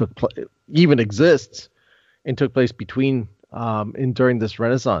movie even exists and took place between and during this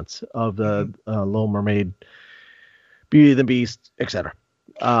renaissance of the Little Mermaid, Beauty and the Beast, etc.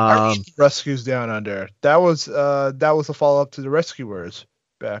 Rescuers Down Under. That was a follow up to the Rescuers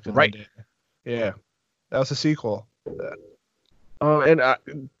back in the day. Yeah, that was a sequel. And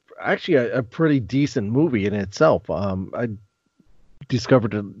actually a pretty decent movie in itself. I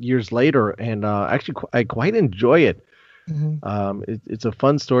discovered it years later, and actually I quite enjoy it. Mm-hmm. It's a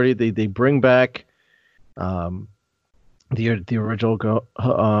fun story. They bring back the original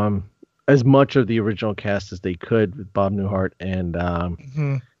as much of the original cast as they could with Bob Newhart and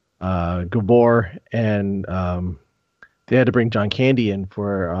Gabor, and they had to bring John Candy in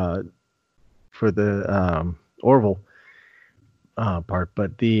for the Orville part,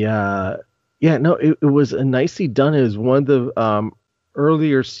 but it was a nicely done. It was one of the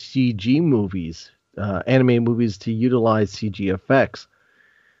earlier CG movies, animated movies to utilize CG effects.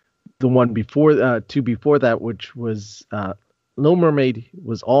 The one before that, which was Little Mermaid,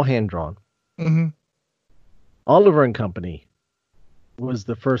 was all hand drawn. Mm-hmm. Oliver and Company was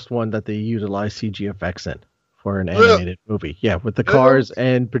the first one that they utilized CG effects in for an animated movie. Yeah, with the cars,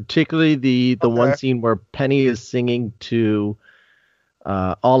 and particularly the one scene where Penny is singing to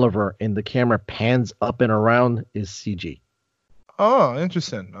Oliver and the camera pans up and around is CG. Oh,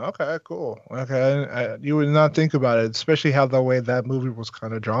 interesting. Okay, cool. Okay, you would not think about it, especially how the way that movie was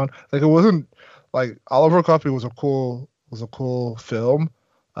kind of drawn. Like it wasn't like Oliver Company was a cool film,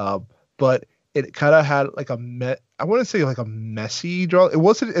 but but it kind of had like I wouldn't say like a messy draw. It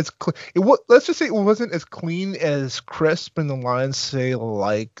wasn't as let's just say it wasn't as clean as crisp, and the lines say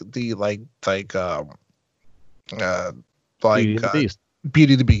like the Beauty and the Beast.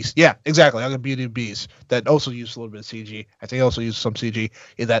 Beauty and the Beast. Yeah, exactly. Like a Beauty and the Beast that also used a little bit of CG. I think also used some CG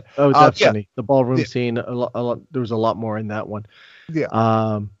in that. Oh, definitely. The ballroom scene. A lot. There was a lot more in that one.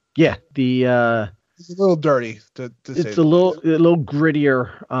 Yeah. Yeah. The it's a little dirty to it's say. a little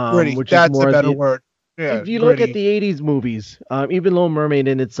grittier. Gritty. Which That's is more a better word. Yeah. If you gritty. look at the '80s movies, even Little Mermaid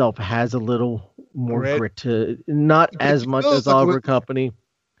in itself has a little more grit to it. Not as much as Oliver Company,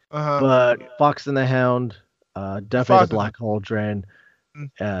 but Fox and the Hound, definitely the Black Cauldron,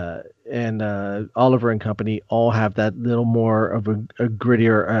 and Oliver and Company all have that little more of a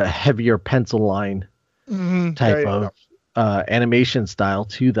grittier, heavier pencil line type of animation style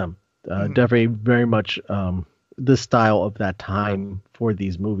to them. Definitely very much the style of that time for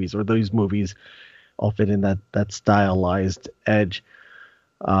these movies, or those movies all fit in that stylized edge.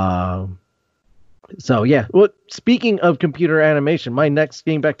 So yeah. Well, speaking of computer animation,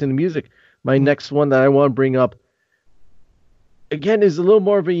 getting back to the music, my next one that I want to bring up again is a little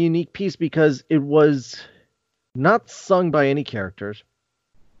more of a unique piece because it was not sung by any characters,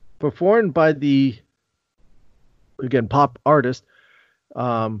 performed by the pop artist,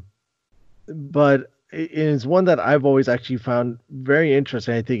 but it is one that I've always actually found very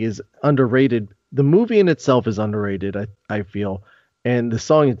interesting. I think is underrated. The movie in itself is underrated, I feel, and the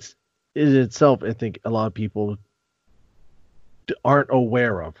song in itself, I think a lot of people aren't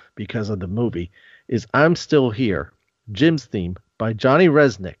aware of because of the movie, is "I'm Still Here," Jim's theme by Johnny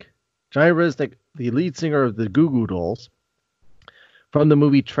Resnick. Johnny Resnick, the lead singer of the Goo Goo Dolls, from the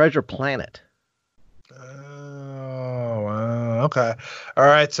movie Treasure Planet. Oh, wow. Okay. All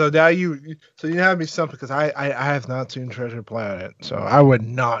right. So now you have me stumped because I have not seen Treasure Planet, so I would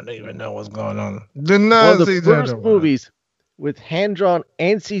not even know what's going on. One of the first movies with hand-drawn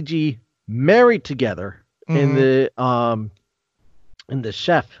and CG married together in the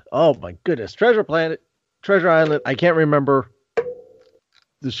Chef. Oh my goodness. Treasure Planet, Treasure Island. I can't remember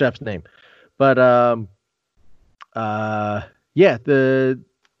the chef's name. But yeah,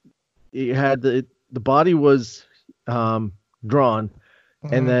 it had the body was drawn,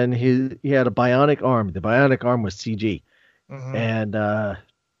 and then he had a bionic arm. The bionic arm was CG. And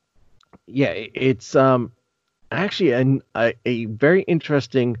yeah, it's actually a very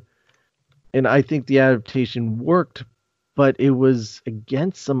interesting, and I think the adaptation worked, but it was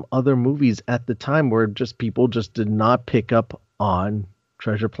against some other movies at the time where people just did not pick up on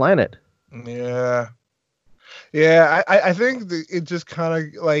Treasure Planet. Yeah. I think it just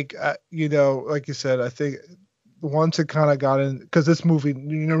kind of like like you said, I think once it kind of got in, because this movie,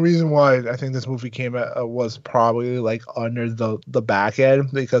 reason why I think this movie came out was probably like under the back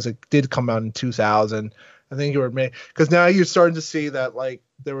end, because it did come out in 2000. I think it were made because now you're starting to see that like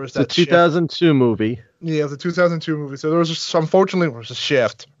there was that 2002 movie. Yeah, the 2002 movie. So unfortunately there was a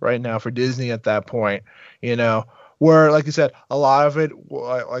shift right now for Disney at that point, where, like you said, a lot of it,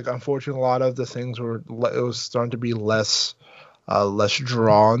 like unfortunately, a lot of the things it was starting to be less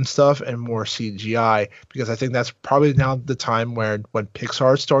drawn stuff and more CGI, because I think that's probably now the time when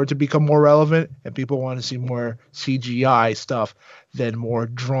Pixar started to become more relevant and people want to see more CGI stuff than more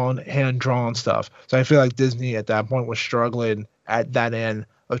hand-drawn stuff. So I feel like Disney at that point was struggling at that end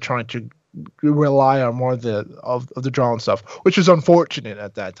of trying to rely on more of the drawn stuff, which is unfortunate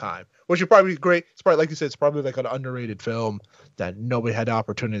at that time. Which is probably great. It's probably, like you said, it's probably like an underrated film that nobody had the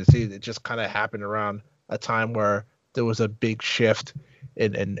opportunity to see. It just kind of happened around a time where there was a big shift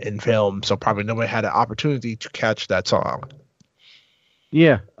in film, so probably nobody had an opportunity to catch that song.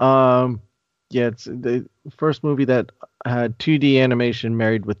 Yeah. It's the first movie that had 2D animation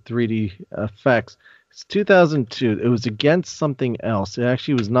married with 3D effects. It's 2002. It was against something else. It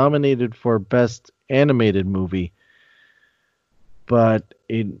actually was nominated for Best Animated Movie, but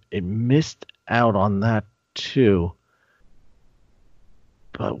it missed out on that too.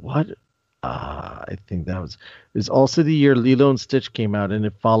 But what? I think it was also the year Lilo and Stitch came out, and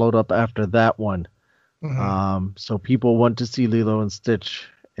it followed up after that one. So people went to see Lilo and Stitch,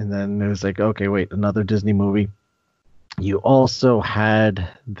 and then it was like, okay, wait, another Disney movie. You also had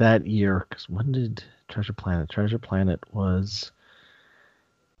that year, because when did Treasure Planet? Treasure Planet was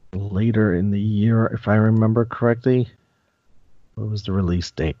later in the year, if I remember correctly. What was the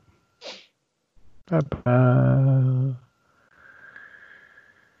release date?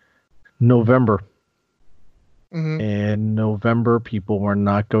 November. In November, people were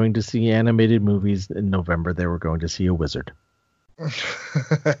not going to see animated movies. In November, they were going to see a wizard.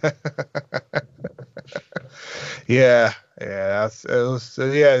 Yeah. Yeah,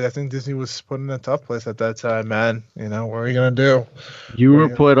 I think Disney was put in a tough place at that time, man. What are you gonna do? You What are were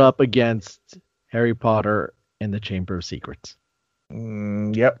you put up against Harry Potter and the Chamber of Secrets.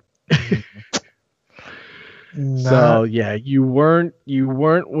 Yep. So yeah, you weren't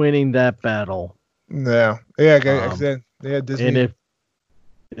winning that battle. No. Yeah, Disney. And if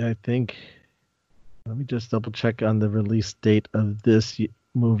I think, let me just double check on the release date of this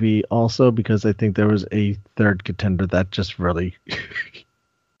movie also, because I think there was a third contender that just really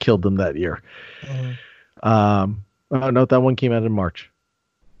killed them that year. Oh no, that one came out in March.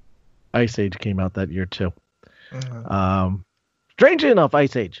 Ice Age came out that year too. Strangely enough,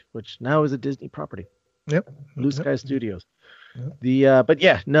 Ice Age, which now is a Disney property. Yep. Blue Sky Studios. Yep. But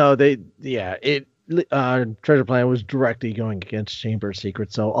yeah, no, Treasure Planet was directly going against Chamber of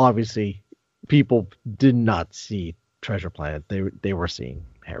Secrets, so obviously people did not see Treasure Planet. They were seeing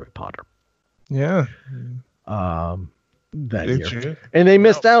Harry Potter. Yeah. That year. And they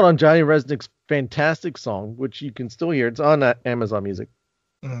missed out on Johnny Resnick's fantastic song, which you can still hear. It's on Amazon Music.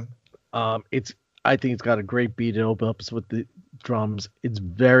 I think it's got a great beat. It opens up with the drums. It's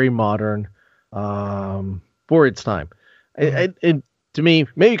very modern for its time. And to me,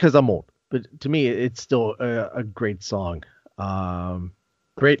 maybe because I'm old, but to me, it's still a great song.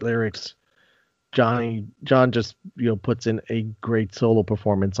 Great lyrics. John just puts in a great solo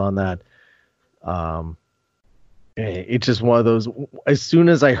performance on that. It's just one of those. As soon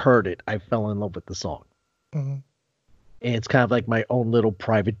as I heard it, I fell in love with the song. And it's kind of like my own little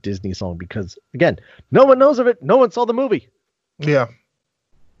private Disney song because, again, no one knows of it. No one saw the movie. Yeah.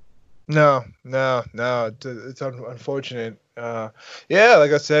 No. It's unfortunate. Yeah,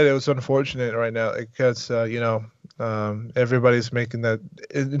 like I said, it was unfortunate right now because, everybody's making that.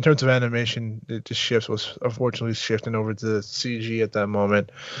 In terms of animation, it just was unfortunately shifting over to CG at that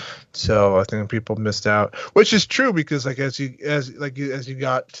moment. So I think people missed out, which is true because, like, as you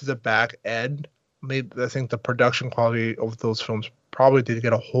got to the back end, I think the production quality of those films probably did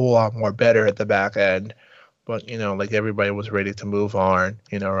get a whole lot more better at the back end. But, like everybody was ready to move on,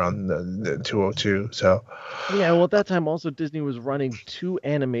 around the 202. So, yeah, well, at that time also Disney was running 2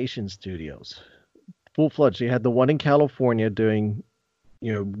 animation studios, full-fledged. You had the one in California doing,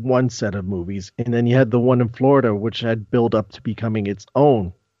 one set of movies, and then you had the one in Florida, which had built up to becoming its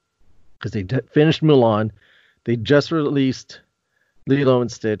own, because they finished Mulan, they just released Lilo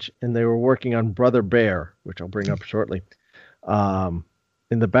and Stitch, and they were working on Brother Bear, which I'll bring up shortly, in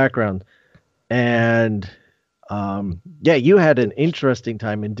the background, and. You had an interesting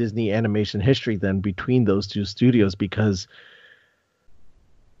time in Disney animation history then between those 2 studios because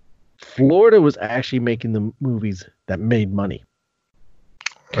Florida was actually making the movies that made money.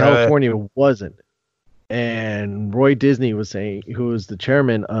 California wasn't. And Roy Disney was saying, who was the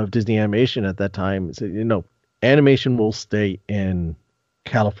chairman of Disney Animation at that time, said, animation will stay in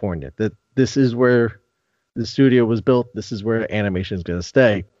California. That this is where the studio was built. This is where animation is going to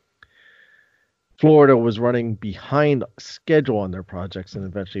stay. Florida was running behind schedule on their projects, and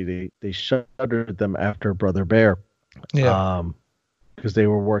eventually they shuttered them after Brother Bear. Yeah. Because they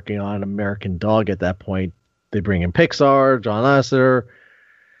were working on American Dog at that point. They bring in Pixar, John Lasseter.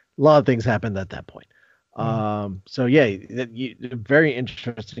 A lot of things happened at that point. Very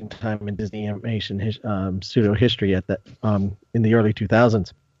interesting time in Disney animation studio history at that in the early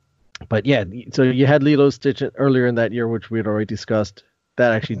 2000s. But yeah, so you had Lilo Stitch earlier in that year, which we had already discussed.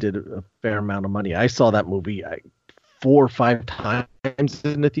 That actually did a fair amount of money. I saw that movie 4 or 5 times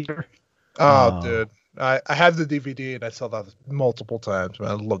in the theater. Oh, dude. I have the DVD and I saw that multiple times. Man,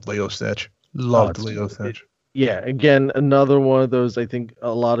 I loved Lilo Stitch. Lilo Stitch. Again, another one of those I think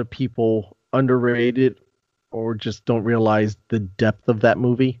a lot of people underrated or just don't realize the depth of that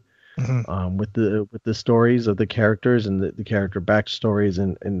movie. With the stories of the characters and the character backstories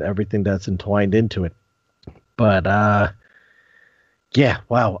and everything that's entwined into it. But yeah,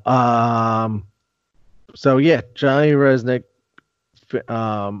 wow. Johnny Resnick,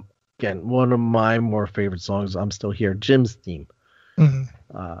 again, one of my more favorite songs. I'm Still Here, Jim's theme,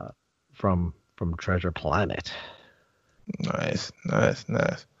 from Treasure Planet. Nice. All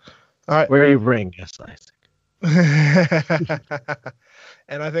right, where you ring, yes, Isaac.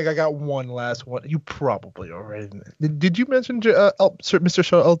 And I think I got one last one. You probably already did. You mention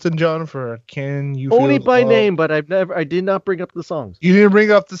Mr. Elton John for Can You Feel Only by name, but I did not bring up the songs. You didn't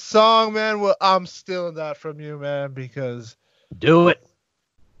bring up the song, man. Well, I'm stealing that from you, man, because do it.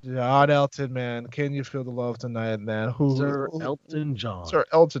 John Elton, man. Can You Feel the Love Tonight, man? Elton John. Sir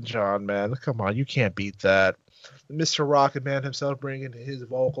Elton John, man. Come on, you can't beat that. Mr. Rocket Man himself bringing his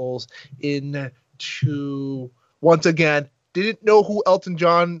vocals into, once again, didn't know who Elton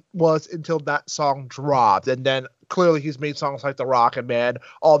John was until that song dropped. And then clearly he's made songs like The Rocket Man,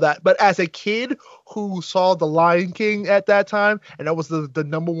 all that. But as a kid who saw The Lion King at that time, and that was the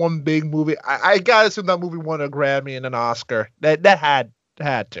number one big movie, I gotta assume that movie won a Grammy and an Oscar. That had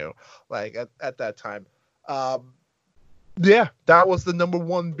to, like, at that time. Yeah, that was the number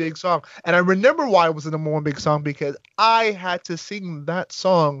one big song. And I remember why it was the number one big song, because I had to sing that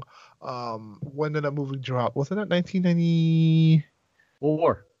song when did that movie drop? Wasn't that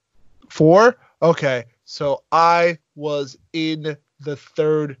 1994? 4? Okay, so I was in the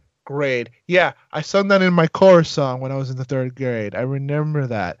 3rd grade. Yeah, I sung that in my chorus song when I was in the 3rd grade. I remember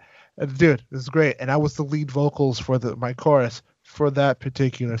that. Dude, it was great. And I was the lead vocals for my chorus for that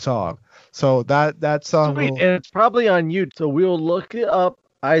particular song. So that song. Sweet, and it's probably on YouTube. So we'll look it up.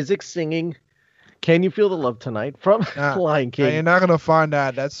 Isaac singing "Can You Feel the Love Tonight" from Lion King. You're not gonna find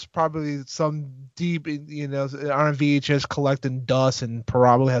that. That's probably some deep, on VHS collecting dust and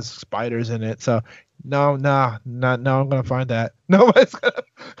probably has spiders in it. So no, I'm gonna find that. Nobody's gonna.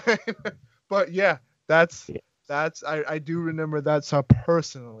 But yeah, that's. I do remember that song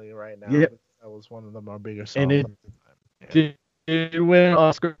personally right now. Yep. That was one of my bigger songs. And it did win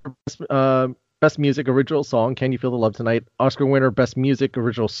Oscar Best Music Original Song, "Can You Feel the Love Tonight." Oscar winner Best Music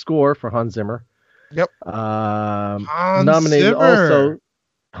Original Score for Hans Zimmer. Yep. Nominated Zimmer. Also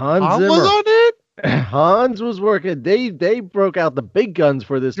Hans Zimmer. Was on it? Hans was working. They broke out the big guns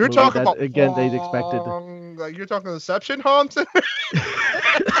for this You're movie. talking about again, they expected. Like you're talking Inception, Hans.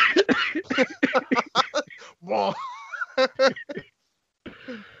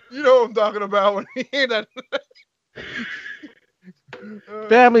 You know what I'm talking about when you hear that.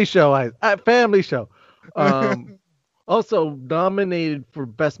 Family show. Family show. Also nominated for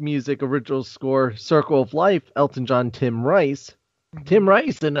Best Music Original Score, "Circle of Life," Elton John, Tim Rice. Tim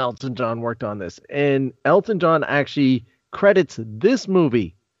Rice and Elton John worked on this. And Elton John actually credits this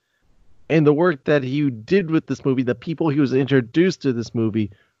movie and the work that he did with this movie, the people he was introduced to this movie,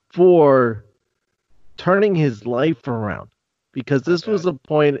 for turning his life around. Because this was a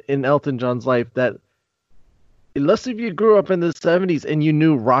point in Elton John's life that, unless if you grew up in the 70s and you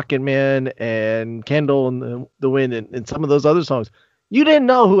knew Rocket Man and Candle in the Wind and some of those other songs, you didn't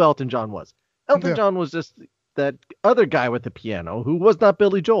know who Elton John was. Elton John was just that other guy with the piano who was not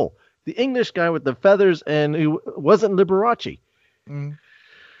Billy Joel, the English guy with the feathers and who wasn't Liberace. Mm.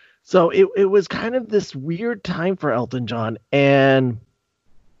 So it was kind of this weird time for Elton John, and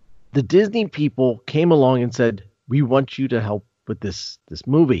the Disney people came along and said, "We want you to help with this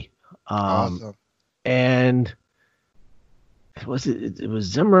movie." Awesome. And it was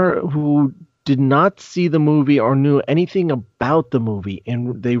Zimmer who did not see the movie or knew anything about the movie,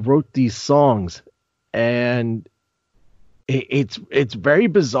 and they wrote these songs. And it's very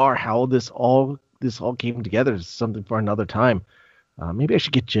bizarre how this all came together. It's something for another time. Maybe I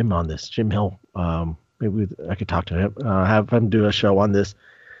should get Jim on this. Jim Hill. Maybe I could talk to him. Have him do a show on this.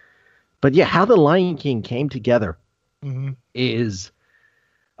 But yeah, how the Lion King came together is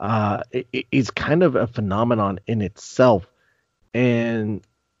kind of a phenomenon in itself. And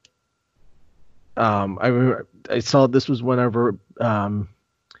I saw this was whenever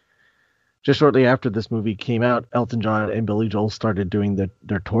just shortly after this movie came out, Elton John and Billy Joel started doing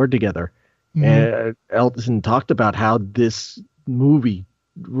their tour together. And Elton talked about how this movie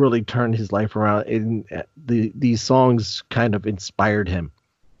really turned his life around, and these songs kind of inspired him.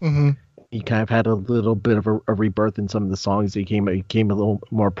 He kind of had a little bit of a rebirth in some of the songs. He became a little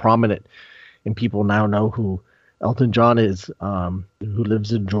more prominent, and people now know who Elton John is, who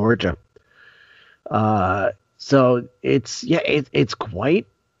lives in Georgia. So it's quite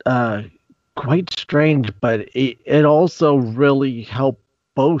strange, but it also really helped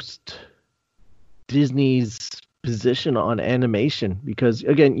boast Disney's position on animation, because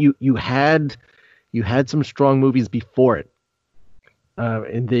again, you had some strong movies before it,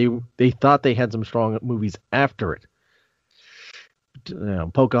 and they thought they had some strong movies after it.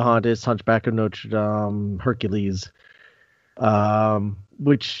 Pocahontas, Hunchback of Notre Dame, Hercules,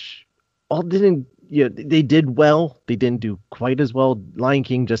 which all didn't. They did well. They didn't do quite as well. Lion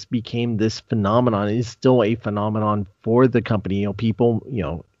King just became this phenomenon. It is still a phenomenon for the company. People,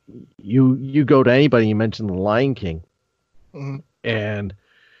 you go to anybody, you mention the Lion King, and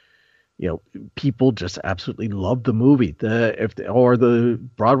people just absolutely love the movie. The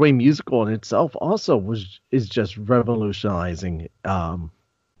Broadway musical in itself also is just revolutionizing.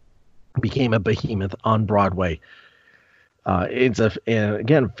 Became a behemoth on Broadway. It's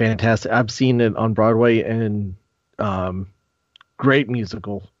again fantastic. I've seen it on Broadway, and great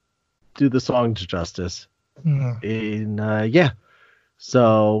musical. Do the songs justice.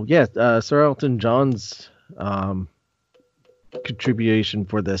 So Sir Elton John's contribution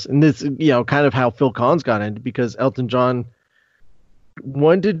for this, and this, kind of how Phil Collins got into, because Elton John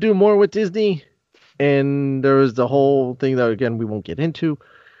wanted to do more with Disney, and there was the whole thing that, again, we won't get into,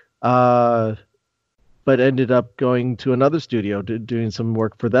 but ended up going to another studio doing some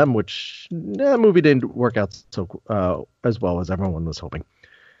work for them, which the movie didn't work out so as well as everyone was hoping.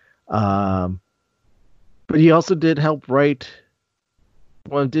 But he also did help write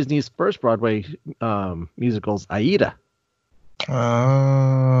one of Disney's first Broadway musicals, Aida.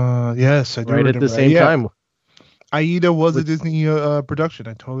 Yes, I do. Right at the same time. Aida was a Disney production.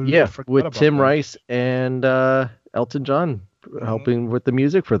 I totally forgot with about Tim that. Rice and Elton John helping with the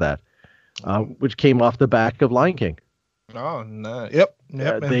music for that, which came off the back of Lion King. Oh, no. Yep.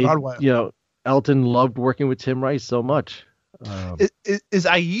 And Broadway. Elton loved working with Tim Rice so much. Is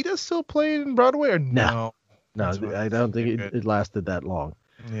Aida still playing in Broadway or no? No, I don't think it lasted that long.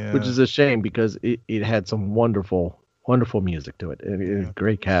 Yeah. Which is a shame, because it had some wonderful music to it, and a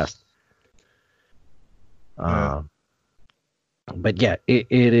great cast. Yeah. But yeah, it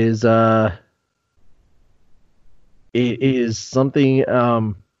is something,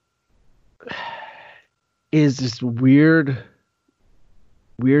 is this weird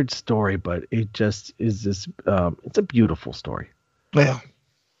story, but it just is this, it's a beautiful story. Yeah.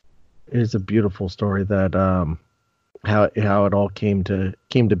 It is a beautiful story that, how it all came to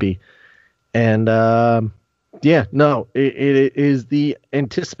be. And, it is the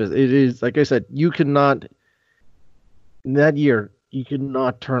anticipation. It is, like I said, that year, you could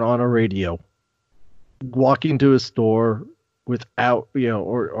not turn on a radio, walk into a store without,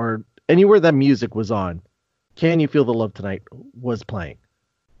 or anywhere that music was on. Can You Feel the Love Tonight was playing.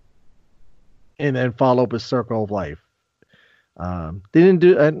 And then follow up with Circle of Life. They didn't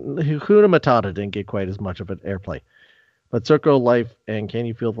do, Hakuna Matata didn't get quite as much of an airplay. But Circle of Life and Can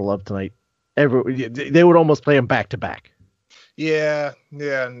You Feel the Love Tonight, they would almost play them back to back. Yeah.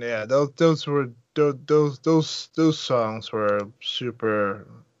 Those songs were super,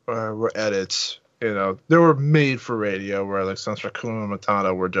 were edits. They were made for radio, where like songs like Hakuna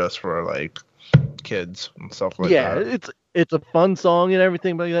Matata were just for like kids and stuff like that. Yeah, it's a fun song and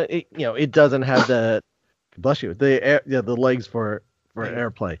everything, but it doesn't have the bless you, the legs for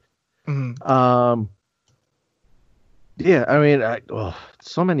airplay. Mm-hmm. Yeah, I mean,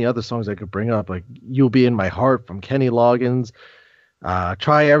 so many other songs I could bring up, like You'll Be in My Heart from Kenny Loggins,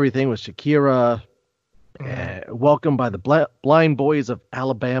 Try Everything with Shakira, Welcome by the Blind Boys of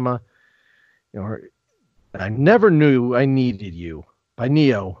Alabama, I Never Knew I Needed You by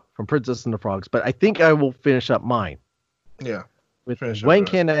Neo from Princess and the Frogs. But I think I will finish up mine. Yeah. With When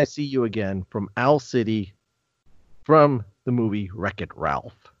Can I See You Again from Owl City from the movie Wreck-It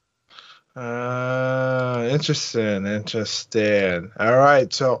Ralph. Interesting. All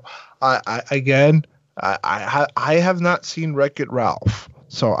right, so I have not seen Wreck-It Ralph,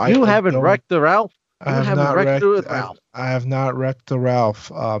 so you haven't wrecked the Ralph. I have not wrecked the Ralph. I have not wrecked the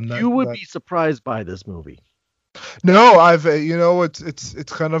Ralph. You would be surprised by this movie. No, I've it's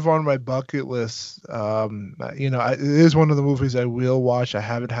kind of on my bucket list. It is one of the movies I will watch. I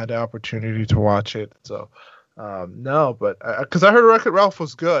haven't had the opportunity to watch it, so no. But because I heard Wreck-It Ralph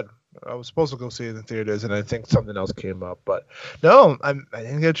was good, I was supposed to go see it in theaters, and I think something else came up. But no, I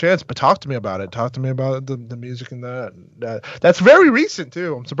didn't get a chance. But talk to me about it. Talk to me about the music and that. That's very recent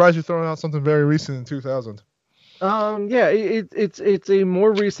too. I'm surprised you're throwing out something very recent in 2000. Yeah, it's a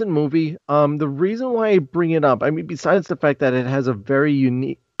more recent movie. The reason why I bring it up, I mean, besides the fact that it has a very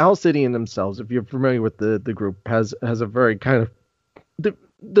unique, Owl City in themselves, if you're familiar with the group, has a very kind of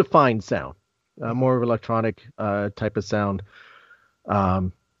defined sound, more of electronic type of sound.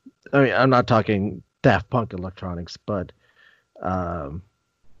 I mean, I'm not talking Daft Punk electronics, but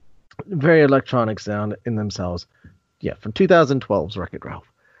very electronic sound in themselves. Yeah, from 2012's Wreck-It Ralph.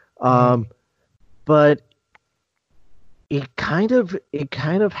 But it kind of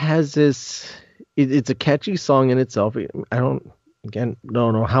has this. It's a catchy song in itself. I don't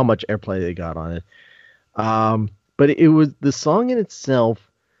know how much airplay they got on it. But it was the song in itself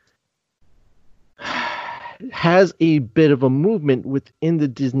has a bit of a movement within the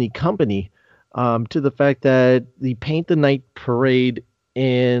Disney company, to the fact that the Paint the Night parade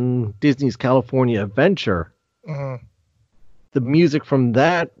in Disney's California Adventure, the music from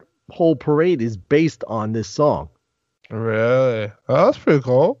that whole parade is based on this song. Really? Oh, that's pretty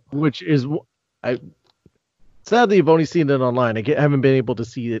cool. Which is, sadly, I've only seen it online. I haven't been able to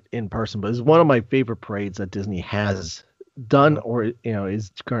see it in person, but it's one of my favorite parades that Disney has done or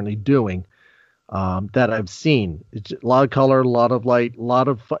is currently doing. That I've seen. It's a lot of color, a lot of light, a lot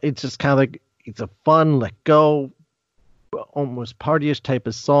of fun. It's just kind of like, it's a fun, let go, almost partyish type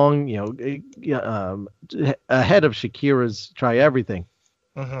of song, ahead of Shakira's Try Everything.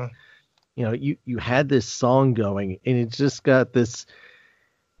 Mm-hmm. You had this song going, and it just got this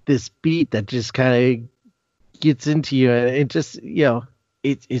beat that just kind of gets into you, and it just,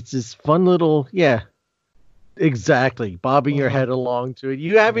 it's this fun little, exactly, bobbing your head along to it.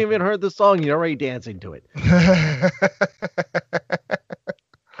 You haven't even heard the song, you're already dancing to it.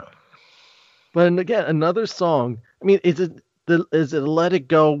 But again, another song. I mean, is it Let It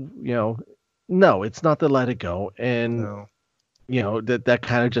Go? No, it's not the Let It Go, and that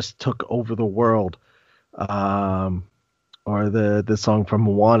kind of just took over the world. Or the song from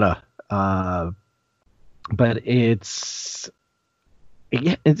Moana. But it's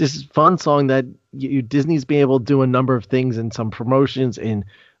this fun song that Disney's been able to do a number of things and some promotions, and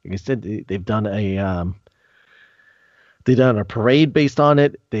like I said, they've done a parade based on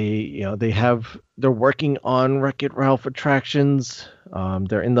it. They're working on Wreck-It Ralph attractions.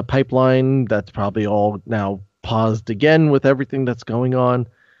 They're in the pipeline. That's probably all now paused again with everything that's going on.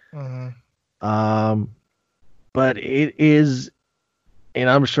 Mm-hmm. But it is, and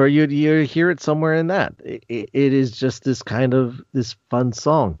I'm sure you hear it somewhere in that. It is just this kind of this fun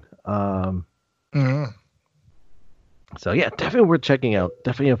song. Mm-hmm. So yeah, definitely worth checking out.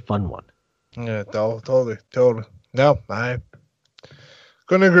 Definitely a fun one. Yeah, totally. No, I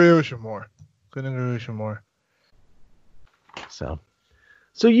couldn't agree with you more. So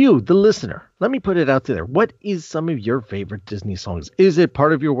you, the listener, let me put it out there. What is some of your favorite Disney songs? Is it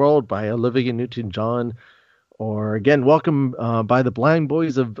Part of Your World by Olivia Newton-John? Or again, Welcome by the Blind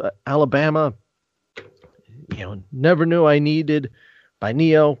Boys of Alabama. Never Knew I Needed by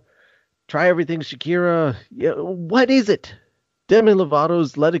Neo. Try Everything, Shakira. What is it? Demi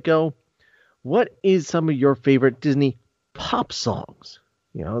Lovato's Let It Go. What is some of your favorite Disney pop songs?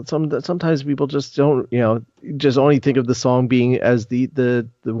 Sometimes people just don't, just only think of the song being as the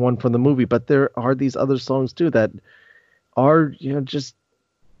one from the movie, but there are these other songs too that are, just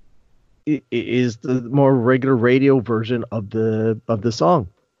it is the more regular radio version of the song.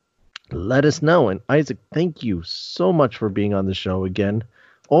 Let us know. And Isaac, thank you so much for being on the show again.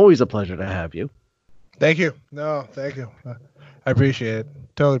 Always a pleasure to have you. Thank you. No, thank you. I appreciate it.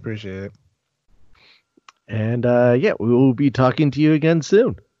 Totally appreciate it. And we will be talking to you again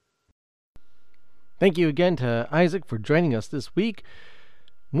soon. Thank you again to Isaac for joining us this week.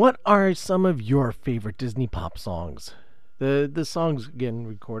 What are some of your favorite Disney pop songs? The songs, again,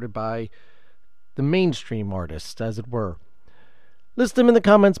 recorded by the mainstream artists, as it were. List them in the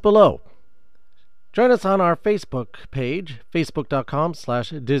comments below. Join us on our Facebook page,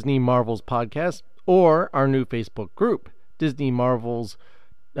 facebook.com/Disney Marvels Podcast, or our new Facebook group, Disney Marvels,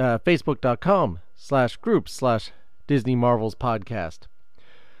 facebook.com/groups/Disney Marvels Podcast.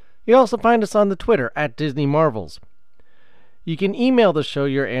 You also find us on the Twitter @Disney Marvels. You can email the show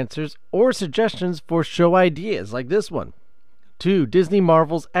your answers or suggestions for show ideas like this one to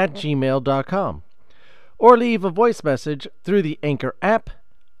disneymarvels@gmail.com, or leave a voice message through the Anchor app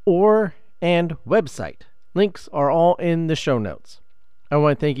and website. Links are all in the show notes. I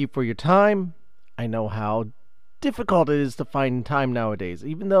want to thank you for your time. I know how difficult it is to find time nowadays.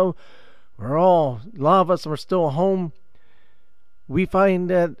 Even though a lot of us are still home, we find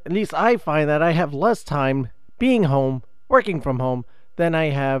that, at least I find that I have less time being home, working from home, than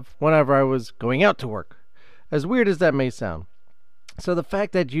I have whenever I was going out to work. As weird as that may sound. So the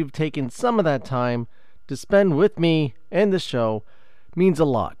fact that you've taken some of that time to spend with me and the show means a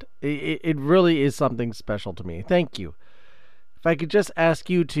lot. It really is something special to me. Thank you. If I could just ask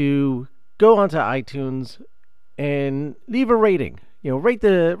you to go onto iTunes and leave a rating. Rate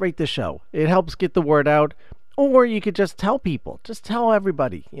the show. It helps get the word out. Or you could just tell people. Just tell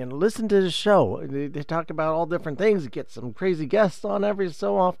everybody. Listen to the show. They talk about all different things. Get some crazy guests on every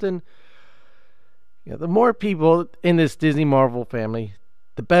so often. The more people in this Disney Marvel family,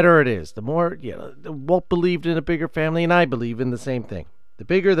 the better it is. The more, Walt believed in a bigger family, and I believe in the same thing. The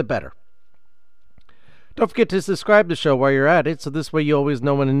bigger, the better. Don't forget to subscribe to the show while you're at it, so this way you always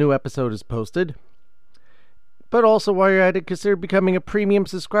know when a new episode is posted. But also, while you're at it, consider becoming a premium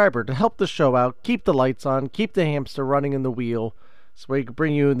subscriber to help the show out, keep the lights on, keep the hamster running in the wheel, so we can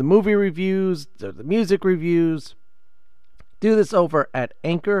bring you the movie reviews, the music reviews. Do this over at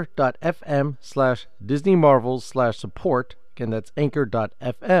anchor.fm/Disney Marvels/support. Again, that's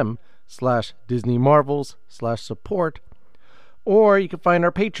anchor.fm/Disney Marvels/support. Or you can find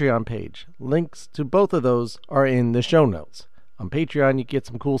our Patreon page. Links to both of those are in the show notes. On Patreon, you get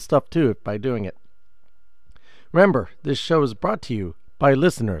some cool stuff too by doing it. Remember, this show is brought to you by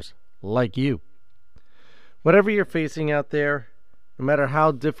listeners like you. Whatever you're facing out there, no matter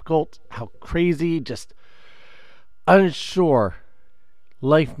how difficult, how crazy, just unsure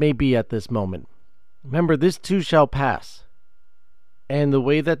life may be at this moment, remember, this too shall pass. And the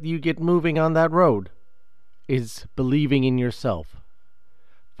way that you get moving on that road is believing in yourself.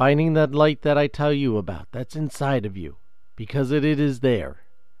 Finding that light that I tell you about, that's inside of you, because it is there.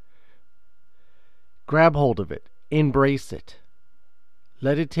 Grab hold of it. Embrace it.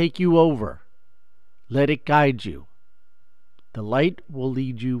 Let it take you over. Let it guide you. The light will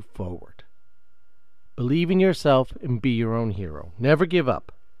lead you forward. Believe in yourself and be your own hero. Never give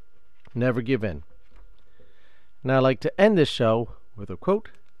up. Never give in. Now I'd like to end this show with a quote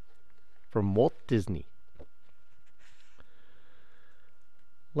from Walt Disney.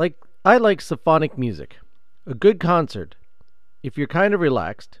 I like symphonic music. A good concert, if you're kind of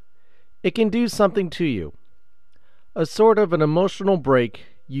relaxed, it can do something to you. A sort of an emotional break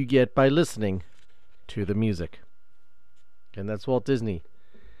you get by listening to the music. And that's Walt Disney.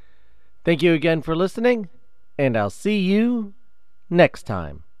 Thank you again for listening, and I'll see you next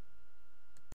time.